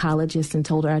gynecologist and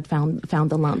told her I'd found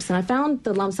the lumps, and I found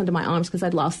the lumps under my arms because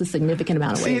I'd lost a significant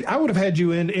amount of weight. See, I would have had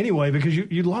you in anyway because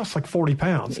you lost like 40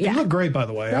 pounds. Yeah. You look great, by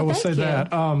the way. Well, I will thank say you. that.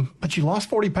 But you lost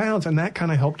 40 pounds, and that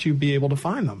kind of helped you be able to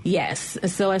find them. Yes.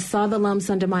 So I saw the lumps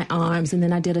under my arms, and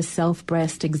then I did a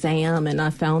self-breast exam, and I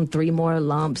found 3 more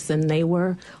lumps, and they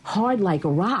were hard like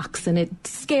rocks, and it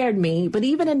scared me. But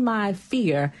even in my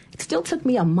fear, it still took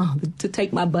me a month to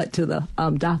take my butt to the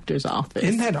doctor's office.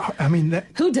 Isn't that,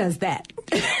 who does that?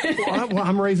 Well,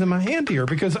 I'm raising my hand here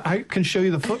because I can show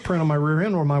you the footprint on my rear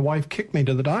end where my wife kicked me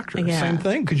to the doctor. Yeah. Same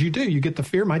thing, because you get the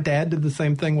fear. My dad did the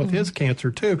same thing with his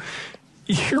cancer too.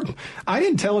 I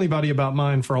didn't tell anybody about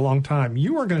mine for a long time.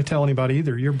 You weren't going to tell anybody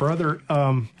either. Your brother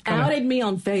outed me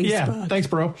on Facebook. Yeah, thanks,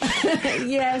 bro.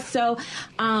 Yeah, so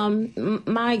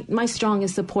my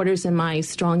strongest supporters and my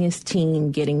strongest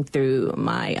team getting through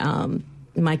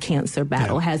my cancer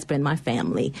battle has been my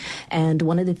family. And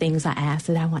one of the things I asked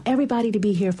is I want everybody to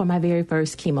be here for my very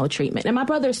first chemo treatment. And my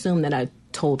brother assumed that I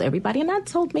told everybody, and I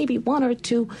told maybe 1 or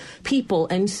 2 people.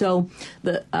 And so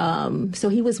so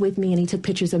he was with me, and he took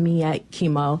pictures of me at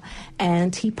chemo,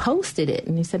 and he posted it,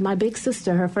 and he said, my big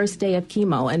sister, her first day of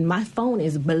chemo, and my phone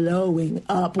is blowing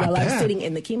up while I'm sitting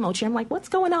in the chemo chair. I'm like, what's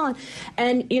going on?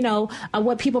 And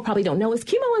what people probably don't know is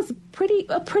chemo is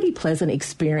a pretty pleasant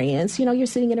experience. You're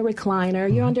sitting in a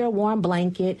recliner, you're under a warm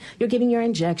blanket, you're getting your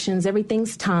injections,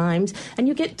 everything's timed, and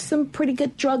you get some pretty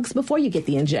good drugs before you get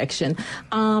the injection.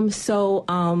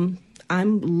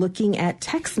 I'm looking at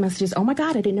text messages. Oh my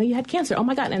God, I didn't know you had cancer. Oh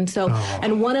my God. And so,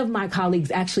 and one of my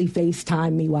colleagues actually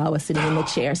FaceTimed me while I was sitting in the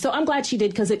chair. So I'm glad she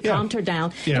did, because it calmed her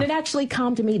down. Yeah. And it actually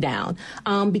calmed me down.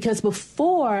 Because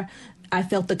before I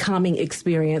felt the calming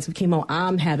experience of chemo,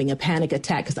 I'm having a panic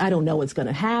attack because I don't know what's going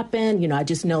to happen. I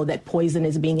just know that poison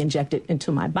is being injected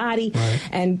into my body. Right.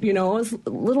 And, I was a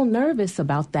little nervous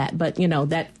about that. But,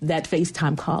 that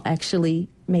FaceTime call actually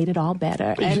made it all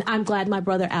better. And I'm glad my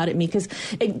brother outed me, because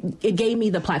it gave me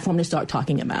the platform to start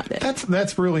talking about it.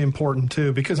 That's really important,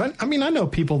 too, because, I know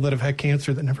people that have had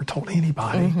cancer that never told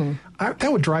anybody.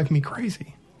 That would drive me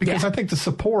crazy. Because I think the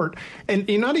support, and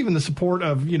not even the support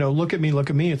of, look at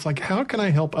me. It's like, how can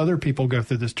I help other people go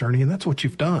through this journey? And that's what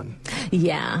you've done.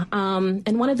 Yeah.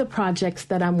 And one of the projects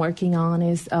that I'm working on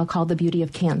is called The Beauty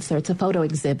of Cancer. It's a photo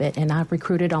exhibit, and I've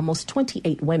recruited almost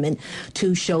 28 women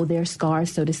to show their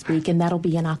scars, so to speak. And that'll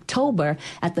be in October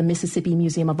at the Mississippi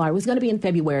Museum of Art. It was going to be in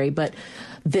February, but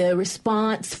the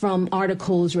response from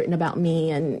articles written about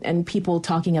me and people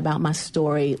talking about my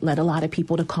story led a lot of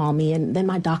people to call me. And then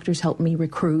my doctors helped me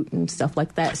recruit fruit and stuff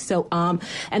like that. So,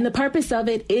 and the purpose of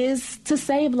it is to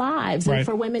save lives, and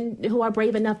for women who are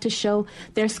brave enough to show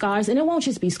their scars. And it won't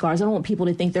just be scars. I don't want people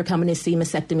to think they're coming to see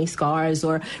mastectomy scars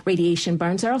or radiation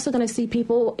burns. They're also going to see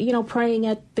people, praying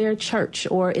at their church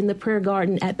or in the prayer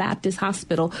garden at Baptist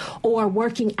Hospital, or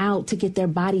working out to get their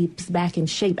bodies back in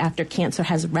shape after cancer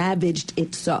has ravaged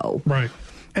it so. Right.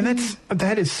 And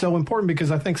that is so important,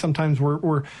 because I think sometimes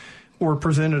we're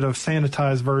presented a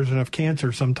sanitized version of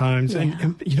cancer sometimes,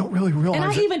 and you don't really realize.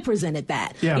 And I even presented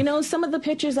that. Yeah. Some of the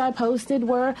pictures I posted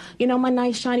were, my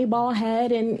nice shiny bald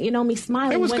head and, me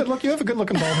smiling. It was good look. You have a good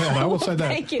looking bald head. I will say that.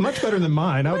 Thank you. Much better than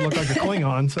mine. I would look like a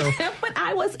Klingon. So, but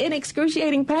I was in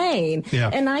excruciating pain. Yeah.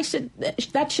 And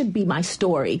that should be my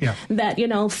story. Yeah. That,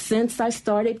 since I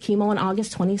started chemo on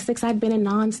August 26th, I've been in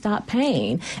nonstop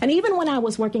pain. And even when I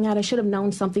was working out, I should have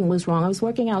known something was wrong. I was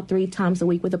working out 3 times a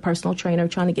week with a personal trainer,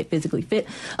 trying to get physically fit.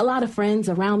 A lot of friends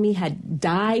around me had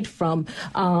died from,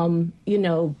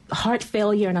 heart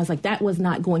failure, and I was like, that was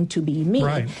not going to be me.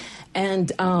 Right.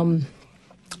 And, oh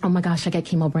my gosh, I got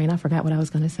chemo brain. I forgot what I was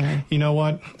going to say. You know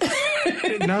what?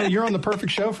 No, you're on the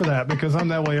perfect show for that, because I'm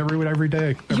that way every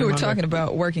day. You were talking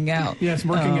about working out. Yes,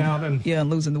 working out and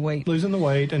losing the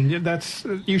weight. And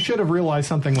you should have realized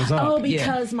something was up. Oh,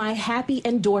 because my happy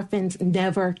endorphins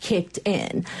never kicked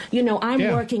in.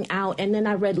 I'm working out, and then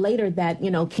I read later that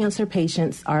cancer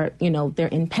patients are they're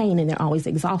in pain and they're always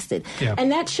exhausted,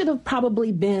 and that should have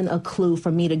probably been a clue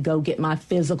for me to go get my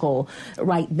physical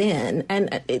right then. And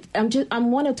I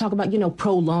want to talk about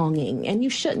prolonging, and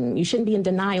you shouldn't be in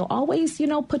denial. Always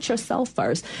put yourself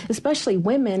first. Especially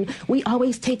women, we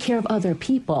always take care of other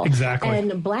people. Exactly.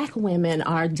 And black women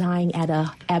are dying at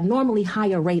a abnormally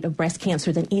higher rate of breast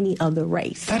cancer than any other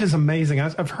race. That is amazing.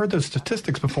 I've heard those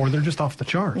statistics before. They're just off the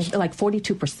charts. Like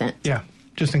 42%. Yeah,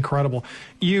 just incredible.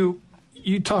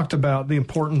 You talked about the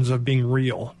importance of being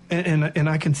real, and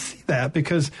I can see that,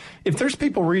 because if there's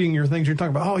people reading your things, you're talking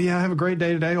about, oh yeah, I have a great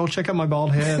day today. Oh, check out my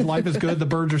bald head. Life is good. The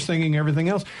birds are singing. Everything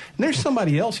else. And there's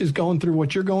somebody else who's going through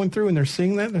what you're going through, and they're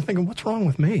seeing that, and they're thinking, what's wrong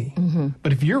with me? Mm-hmm.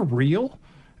 But if you're real,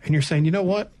 and you're saying, you know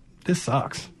what, this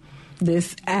sucks.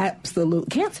 This absolute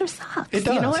cancer sucks. It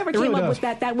does. Whoever came up with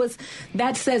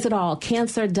that says it all.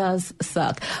 Cancer does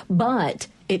suck, but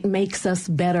it makes us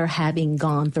better having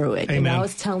gone through it. Amen. And I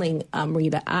was telling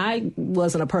Rita, I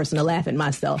wasn't a person to laugh at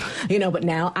myself, but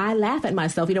now I laugh at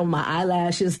myself. My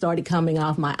eyelashes started coming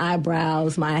off, my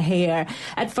eyebrows, my hair.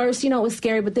 At first, it was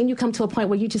scary, but then you come to a point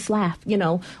where you just laugh,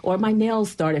 or my nails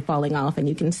started falling off, and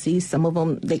you can see some of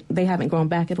them, they haven't grown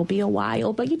back. It'll be a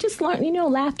while, but you just learn,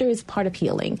 laughter is part of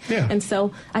healing. Yeah. And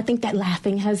so I think that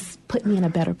laughing has put me in a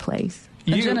better place.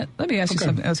 Jenna, let me ask you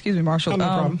something. Excuse me, Marshall. Oh, no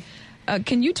problem.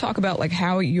 Can you talk about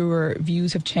how your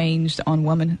views have changed on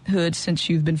womanhood since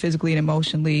you've been physically and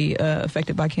emotionally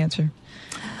affected by cancer?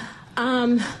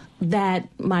 That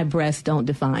my breasts don't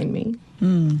define me.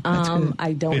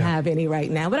 I don't have any right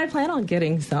now, but I plan on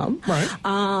getting some. Right.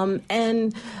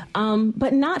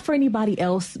 But not for anybody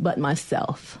else but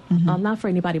myself. Mm-hmm. Not for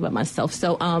anybody but myself.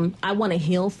 So I want to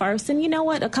heal first. And you know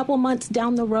what? A couple months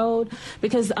down the road,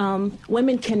 because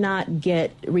women cannot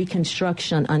get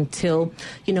reconstruction until,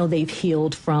 they've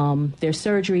healed from their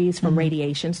surgeries, from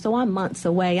radiation. So I'm months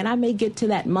away, and I may get to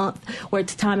that month where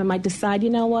it's time I might decide,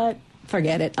 you know what?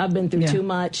 Forget it. I've been through too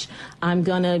much. I'm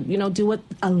going to, do what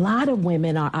a lot of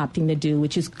women are opting to do,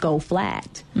 which is go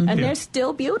flat. Mm-hmm. And they're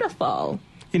still beautiful.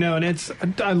 And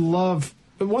I love,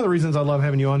 one of the reasons I love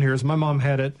having you on here is my mom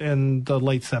had it in the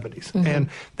late 70s. Mm-hmm. And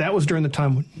that was during the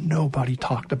time when nobody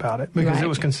talked about it, because it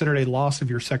was considered a loss of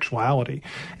your sexuality.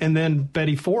 And then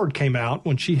Betty Ford came out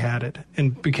when she had it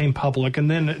and became public.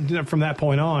 And then from that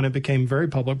point on, it became very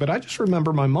public. But I just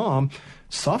remember my mom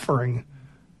suffering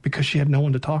because she had no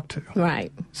one to talk to.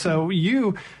 Right. So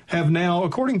you have now,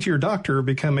 according to your doctor,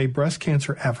 become a breast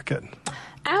cancer advocate.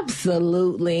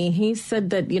 Absolutely. He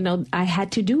said that, I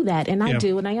had to do that. And I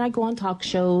do. And I go on talk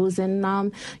shows and,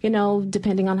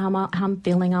 depending on how I'm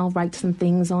feeling, I'll write some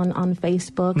things on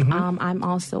Facebook. Mm-hmm. I'm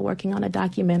also working on a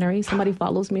documentary. Somebody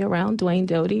follows me around, Dwayne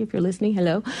Doty, if you're listening,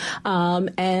 hello.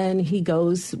 And he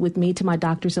goes with me to my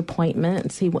doctor's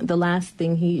appointments. The last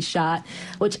thing he shot,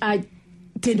 which I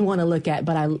didn't want to look at,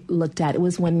 but I looked at. It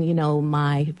was when,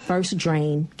 my first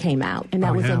drain came out, and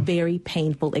that was a very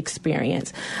painful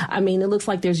experience. I mean, it looks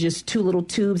like there's just 2 little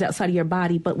tubes outside of your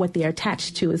body, but what they're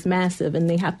attached to is massive, and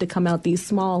they have to come out these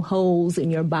small holes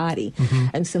in your body. Mm-hmm.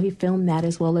 And so he filmed that,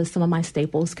 as well as some of my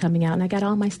staples coming out, and I got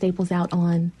all my staples out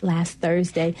on last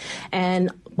Thursday, and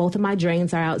both of my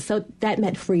drains are out. So that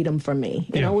meant freedom for me.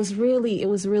 It was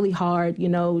really hard,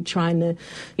 trying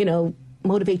to,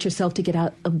 motivate yourself to get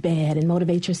out of bed and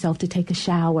motivate yourself to take a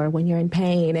shower when you're in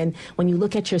pain, and when you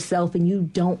look at yourself and you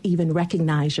don't even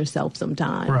recognize yourself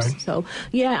sometimes. Right. So,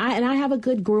 I have a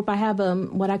good group. I have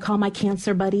what I call my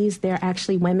cancer buddies. They're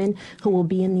actually women who will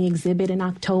be in the exhibit in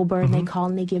October, and they call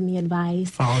and they give me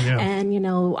advice. Oh, yeah. And,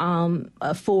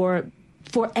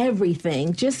 for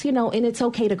everything, just, and it's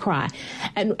okay to cry.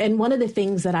 And one of the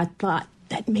things that I thought,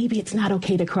 that maybe it's not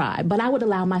okay to cry, but I would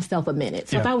allow myself a minute.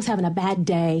 So if I was having a bad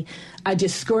day, I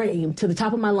just scream to the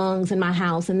top of my lungs in my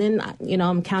house, and then,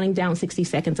 I'm counting down 60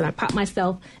 seconds, and I pop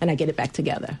myself, and I get it back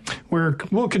together.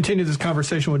 We'll continue this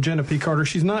conversation with Jenna P. Carter.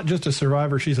 She's not just a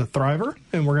survivor, she's a thriver,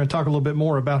 and we're going to talk a little bit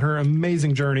more about her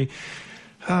amazing journey.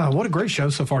 What a great show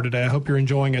so far today. I hope you're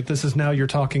enjoying it. This is Now You're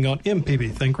Talking on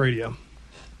MPB Think Radio.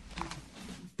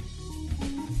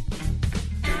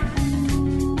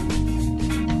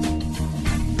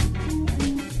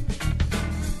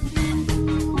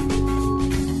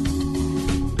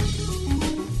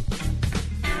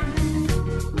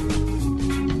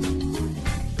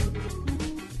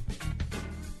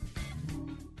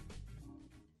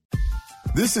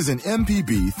 This is an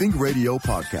MPB Think Radio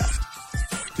podcast.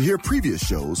 To hear previous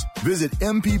shows, visit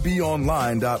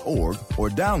mpbonline.org or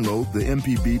download the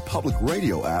MPB Public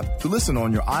Radio app to listen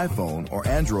on your iPhone or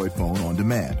Android phone on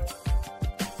demand.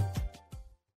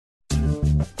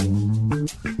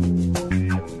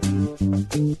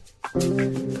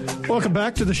 Welcome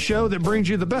back to the show that brings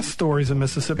you the best stories in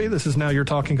Mississippi. This is Now You're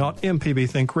Talking on MPB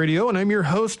Think Radio, and I'm your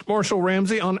host, Marshall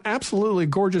Ramsey, on absolutely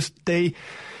gorgeous day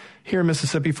here in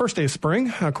Mississippi. First day of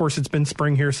spring. Of course, it's been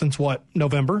spring here since,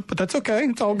 November? But that's okay.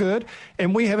 It's all good.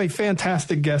 And we have a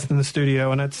fantastic guest in the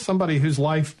studio, and it's somebody whose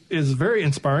life is very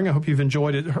inspiring. I hope you've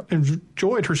enjoyed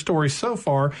her story so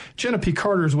far. Jenna P.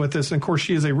 Carter is with us, and of course,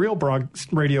 she is a real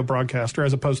radio broadcaster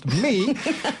as opposed to me.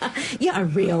 You're a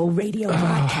real radio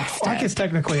broadcaster. I guess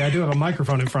technically I do have a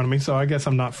microphone in front of me, so I guess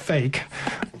I'm not fake.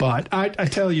 But I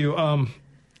tell you,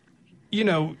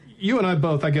 you and I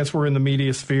both, I guess, we're in the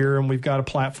media sphere, and we've got a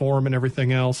platform and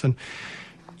everything else. And,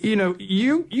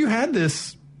 you had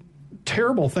this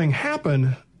terrible thing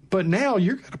happen, but now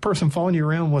you've got a person following you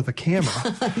around with a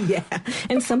camera. Yeah.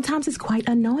 And sometimes it's quite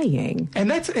annoying. And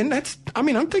that's, I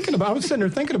was sitting there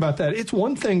thinking about that. It's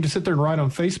one thing to sit there and write on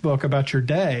Facebook about your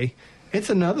day. It's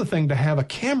another thing to have a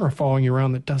camera following you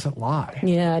around that doesn't lie.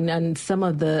 Yeah, and some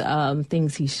of the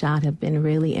things he shot have been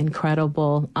really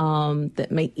incredible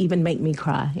that even make me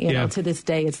cry. You know, to this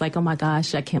day, it's like, oh my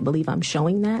gosh, I can't believe I'm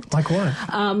showing that. Like what?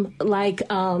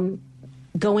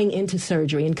 Going into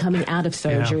surgery and coming out of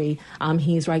surgery,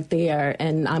 he's right there,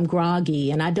 and I'm groggy,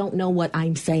 and I don't know what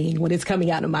I'm saying when it's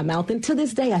coming out of my mouth. And to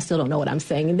this day, I still don't know what I'm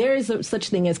saying. And there is such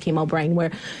thing as chemo brain,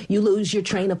 where you lose your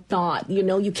train of thought.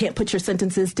 You can't put your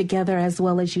sentences together as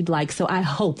well as you'd like. So I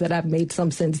hope that I've made some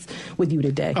sense with you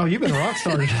today. Oh, you've been a rock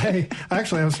star today.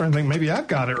 Actually, I was starting to think maybe I've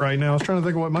got it right now. I was trying to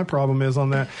think of what my problem is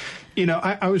on that.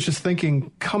 I was just thinking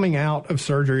coming out of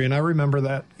surgery, and I remember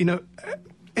that,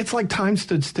 it's like time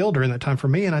stood still during that time for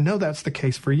me, and I know that's the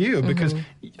case for you, because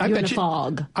You're in a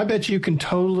fog. I bet you can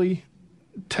totally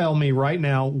tell me right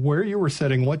now where you were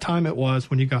sitting, what time it was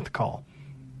when you got the call.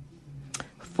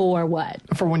 For what?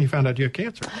 For when you found out you had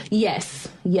cancer. Yes.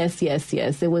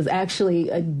 It was actually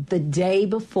the day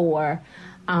before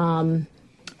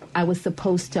I was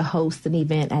supposed to host an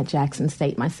event at Jackson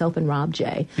State, myself and Rob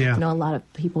J. Yeah. A lot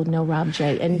of people know Rob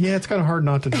J. And yeah, it's kind of hard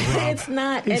not to know Rob. It's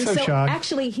not. He's and so shy.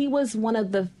 Actually, he was one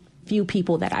of the few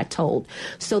people that I told.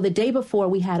 So the day before,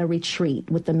 we had a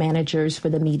retreat with the managers for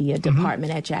the media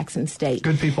department at Jackson State.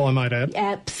 Good people, I might add.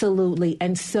 Absolutely.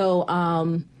 And so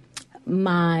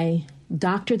my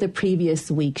doctor the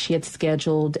previous week, she had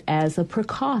scheduled as a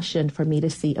precaution for me to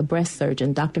see a breast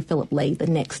surgeon, Dr. Philip Lay, the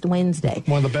next Wednesday.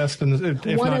 One of the best, if not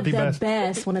the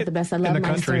best. One of the best. I love in the my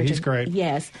country. surgeon. He's great.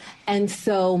 Yes. And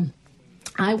so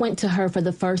I went to her for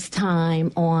the first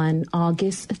time on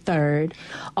August 3rd,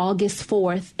 August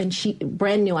 4th, and she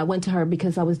brand new. I went to her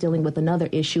because I was dealing with another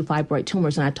issue, fibroid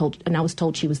tumors, and I was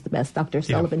told she was the best, Dr.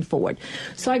 Sullivan Ford.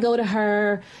 So I go to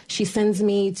her. She sends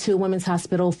me to Women's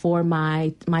Hospital for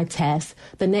my test.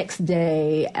 The next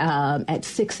day at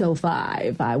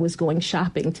 6:05, I was going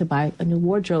shopping to buy a new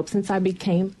wardrobe since I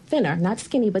became thinner, not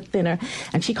skinny, but thinner.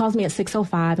 And she calls me at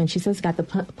 6:05, and she says, got the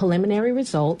preliminary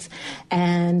results,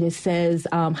 and it says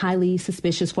highly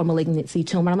suspicious for malignancy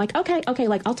tumor. I'm like, okay,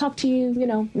 like I'll talk to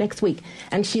you, next week.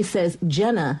 And she says,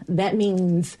 Jenna, that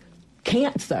means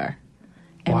cancer.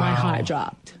 And my heart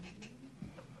dropped.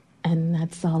 And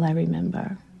that's all I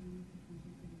remember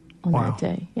on that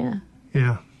day. Yeah.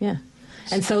 Yeah. Yeah.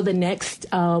 And so the next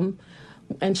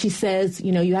And she says,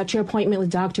 you have your appointment with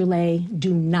Dr. Lay.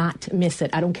 Do not miss it.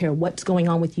 I don't care what's going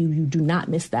on with you. You do not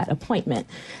miss that appointment.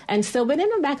 And so, but in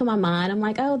the back of my mind, I'm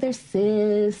like, oh, there's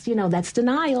cis. That's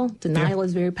denial. Denial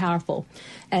is very powerful.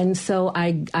 And so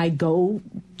I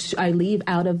leave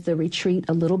out of the retreat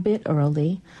a little bit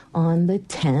early on the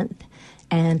 10th.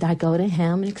 And I go to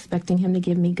him expecting him to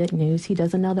give me good news. He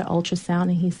does another ultrasound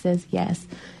and he says, yes.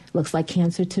 Looks like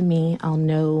cancer to me. I'll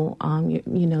know,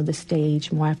 the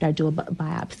stage more after I do a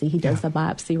biopsy. He does the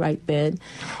biopsy right then.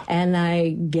 And I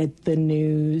get the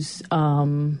news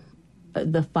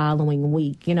the following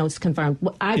week. It's confirmed.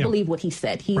 I believe what he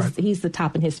said. He's the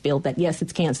top in his field that, yes,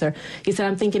 it's cancer. He said,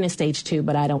 I'm thinking it's stage 2,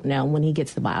 but I don't know. When he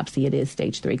gets the biopsy, it is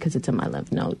stage 3 because it's in my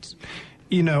lymph nodes.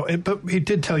 But he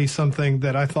did tell you something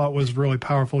that I thought was really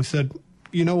powerful. He said,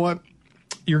 you know what?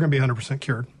 You're going to be 100%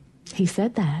 cured. He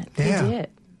said that. Yeah. He did.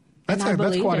 That's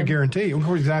quite a guarantee.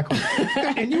 Exactly.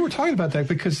 And you were talking about that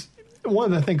because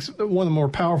one of the more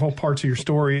powerful parts of your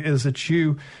story is that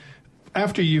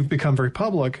after you've become very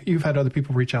public, you've had other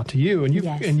people reach out to you,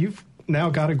 and you've now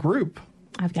got a group.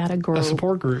 I've got a group. A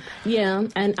support group. Yeah.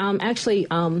 And actually,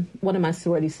 one of my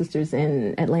sorority sisters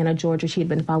in Atlanta, Georgia, she had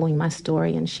been following my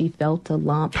story and she felt a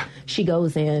lump. She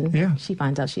goes in. Yeah. She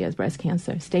finds out she has breast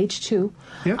cancer, stage 2.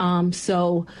 Yeah.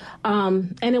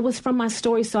 And it was from my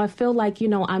story. So I feel like,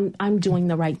 I'm doing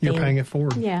the right thing. You're paying it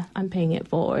forward. Yeah, I'm paying it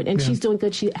forward. And she's doing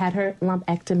good. She had her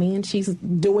lumpectomy and she's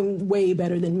doing way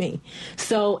better than me.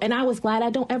 So, and I was glad. I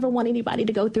don't ever want anybody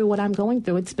to go through what I'm going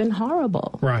through. It's been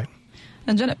horrible. Right.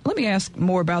 And Jenna, let me ask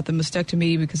more about the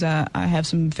mastectomy because I have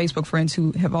some Facebook friends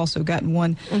who have also gotten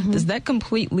one. Mm-hmm. Does that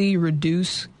completely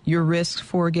reduce your risk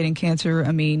for getting cancer?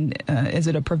 I mean, is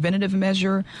it a preventative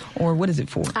measure or what is it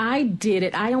for? I did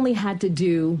it. I only had to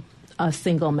do a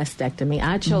single mastectomy.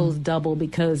 I chose double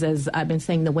because, as I've been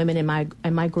saying, the women in my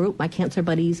group, my cancer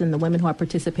buddies, and the women who are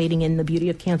participating in the Beauty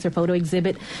of Cancer photo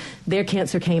exhibit, their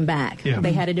cancer came back. Yeah.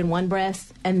 They had it in one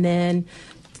breast, and then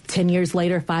 10 years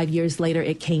later, 5 years later,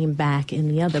 it came back in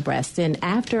the other breast. And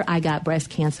after I got breast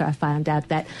cancer, I found out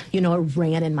that, it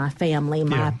ran in my family.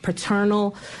 My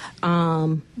paternal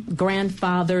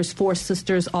grandfathers, 4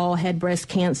 sisters all had breast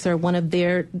cancer. One of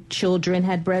their children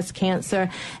had breast cancer.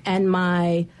 And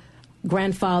my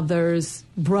grandfather's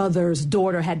brother's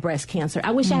daughter had breast cancer.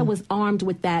 I wish I was armed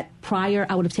with that prior.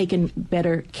 I would have taken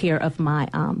better care of my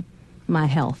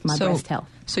health, my breast health.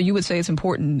 So you would say it's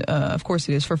important, of course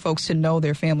it is, for folks to know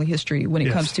their family history when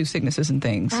it comes to sicknesses and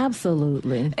things.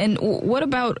 Absolutely. And what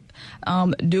about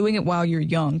doing it while you're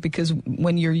young? Because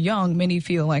when you're young, many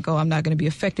feel like, I'm not going to be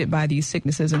affected by these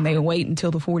sicknesses, and they wait until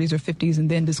the 40s or 50s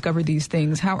and then discover these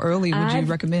things. How early would you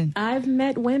recommend? I've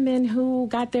met women who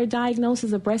got their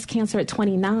diagnosis of breast cancer at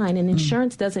 29, and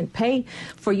insurance doesn't pay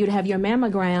for you to have your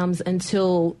mammograms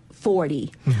until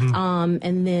 40.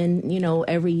 And then,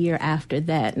 every year after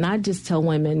that. And I just tell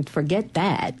women, forget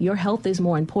that. Your health is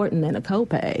more important than a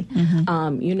copay.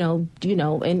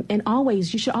 And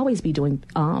always, you should always be doing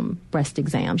breast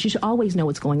exams. You should always know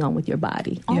what's going on with your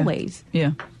body. Always.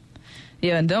 Yeah.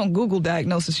 Yeah, and don't Google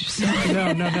diagnosis yourself.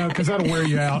 No, because that'll wear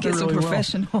you out. Get some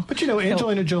professional. Will. But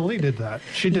Angelina Jolie did that.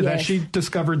 She did that. She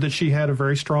discovered that she had a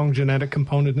very strong genetic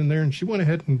component in there, and she went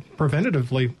ahead and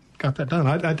preventatively got that done.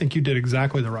 I think you did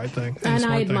exactly the right thing. And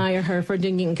I admire her for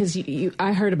doing it because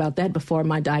I heard about that before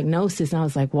my diagnosis, and I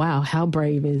was like, wow, how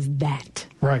brave is that?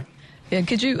 Right. Yeah,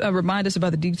 could you remind us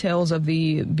about the details of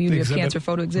the Beauty of Cancer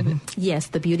photo exhibit? Yes,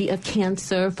 the Beauty of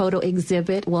Cancer photo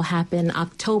exhibit will happen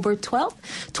October 12th,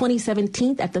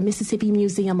 2017 at the Mississippi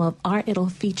Museum of Art. It'll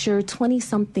feature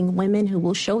 20-something women who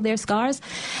will show their scars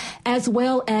as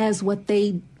well as what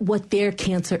their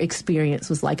cancer experience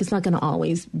was like. It's not going to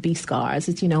always be scars.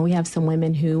 It's, we have some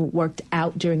women who worked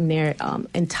out during their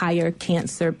entire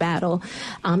cancer battle,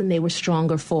 and they were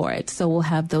stronger for it. So we'll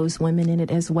have those women in it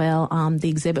as well. The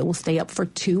exhibit will stay up for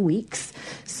 2 weeks.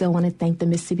 So I want to thank the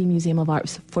Mississippi Museum of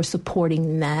Art for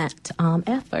supporting that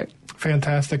effort.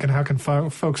 Fantastic. And how can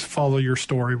folks follow your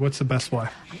story? What's the best way?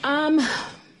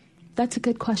 That's a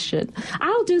good question.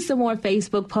 I'll do some more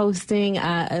Facebook posting.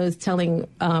 I was telling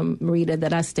Rita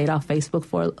that I stayed off Facebook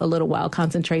for a little while,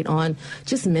 concentrate on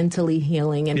just mentally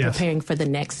healing and preparing for the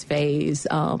next phase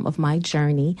of my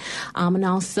journey. And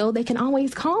also, they can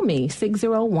always call me,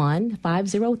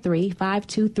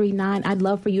 601-503-5239. I'd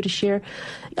love for you to share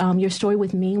your story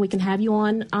with me. We can have you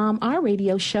on our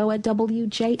radio show at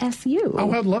WJSU.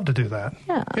 Oh, I'd love to do that.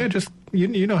 Yeah, just...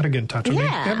 You know how to get in touch with me.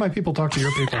 Have my people talk to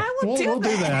your people. We'll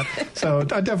do that. So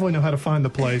I definitely know how to find the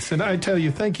place. And I tell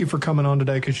you, thank you for coming on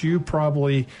today, because you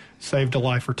probably saved a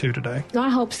life or two today. I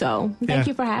hope so. Thank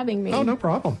you for having me. Oh, no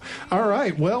problem. All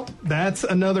right. Well, that's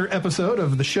another episode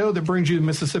of the show that brings you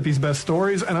Mississippi's best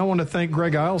stories. And I want to thank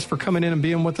Greg Iles for coming in and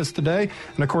being with us today.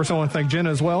 And, of course, I want to thank Jenna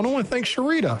as well. And I want to thank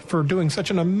Sharita for doing such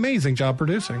an amazing job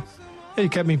producing. Yeah, you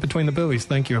kept me between the buoys.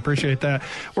 Thank you. I appreciate that.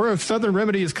 Where Southern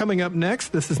Remedy is coming up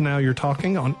next. This is Now You're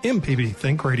Talking on MPB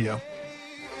Think Radio.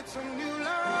 It's a new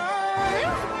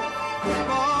life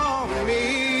for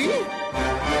me,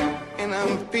 and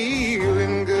I'm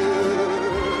feeling good.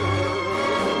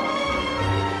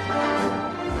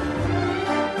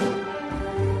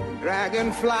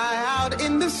 Dragonfly out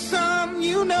in the sun,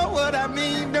 you know what I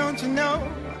mean, don't you know?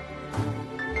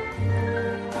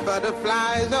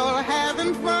 Butterflies all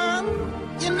having fun,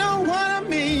 you know what I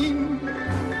mean.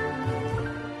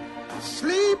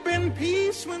 Sleep in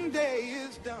peace when day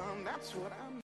is done, that's what I mean.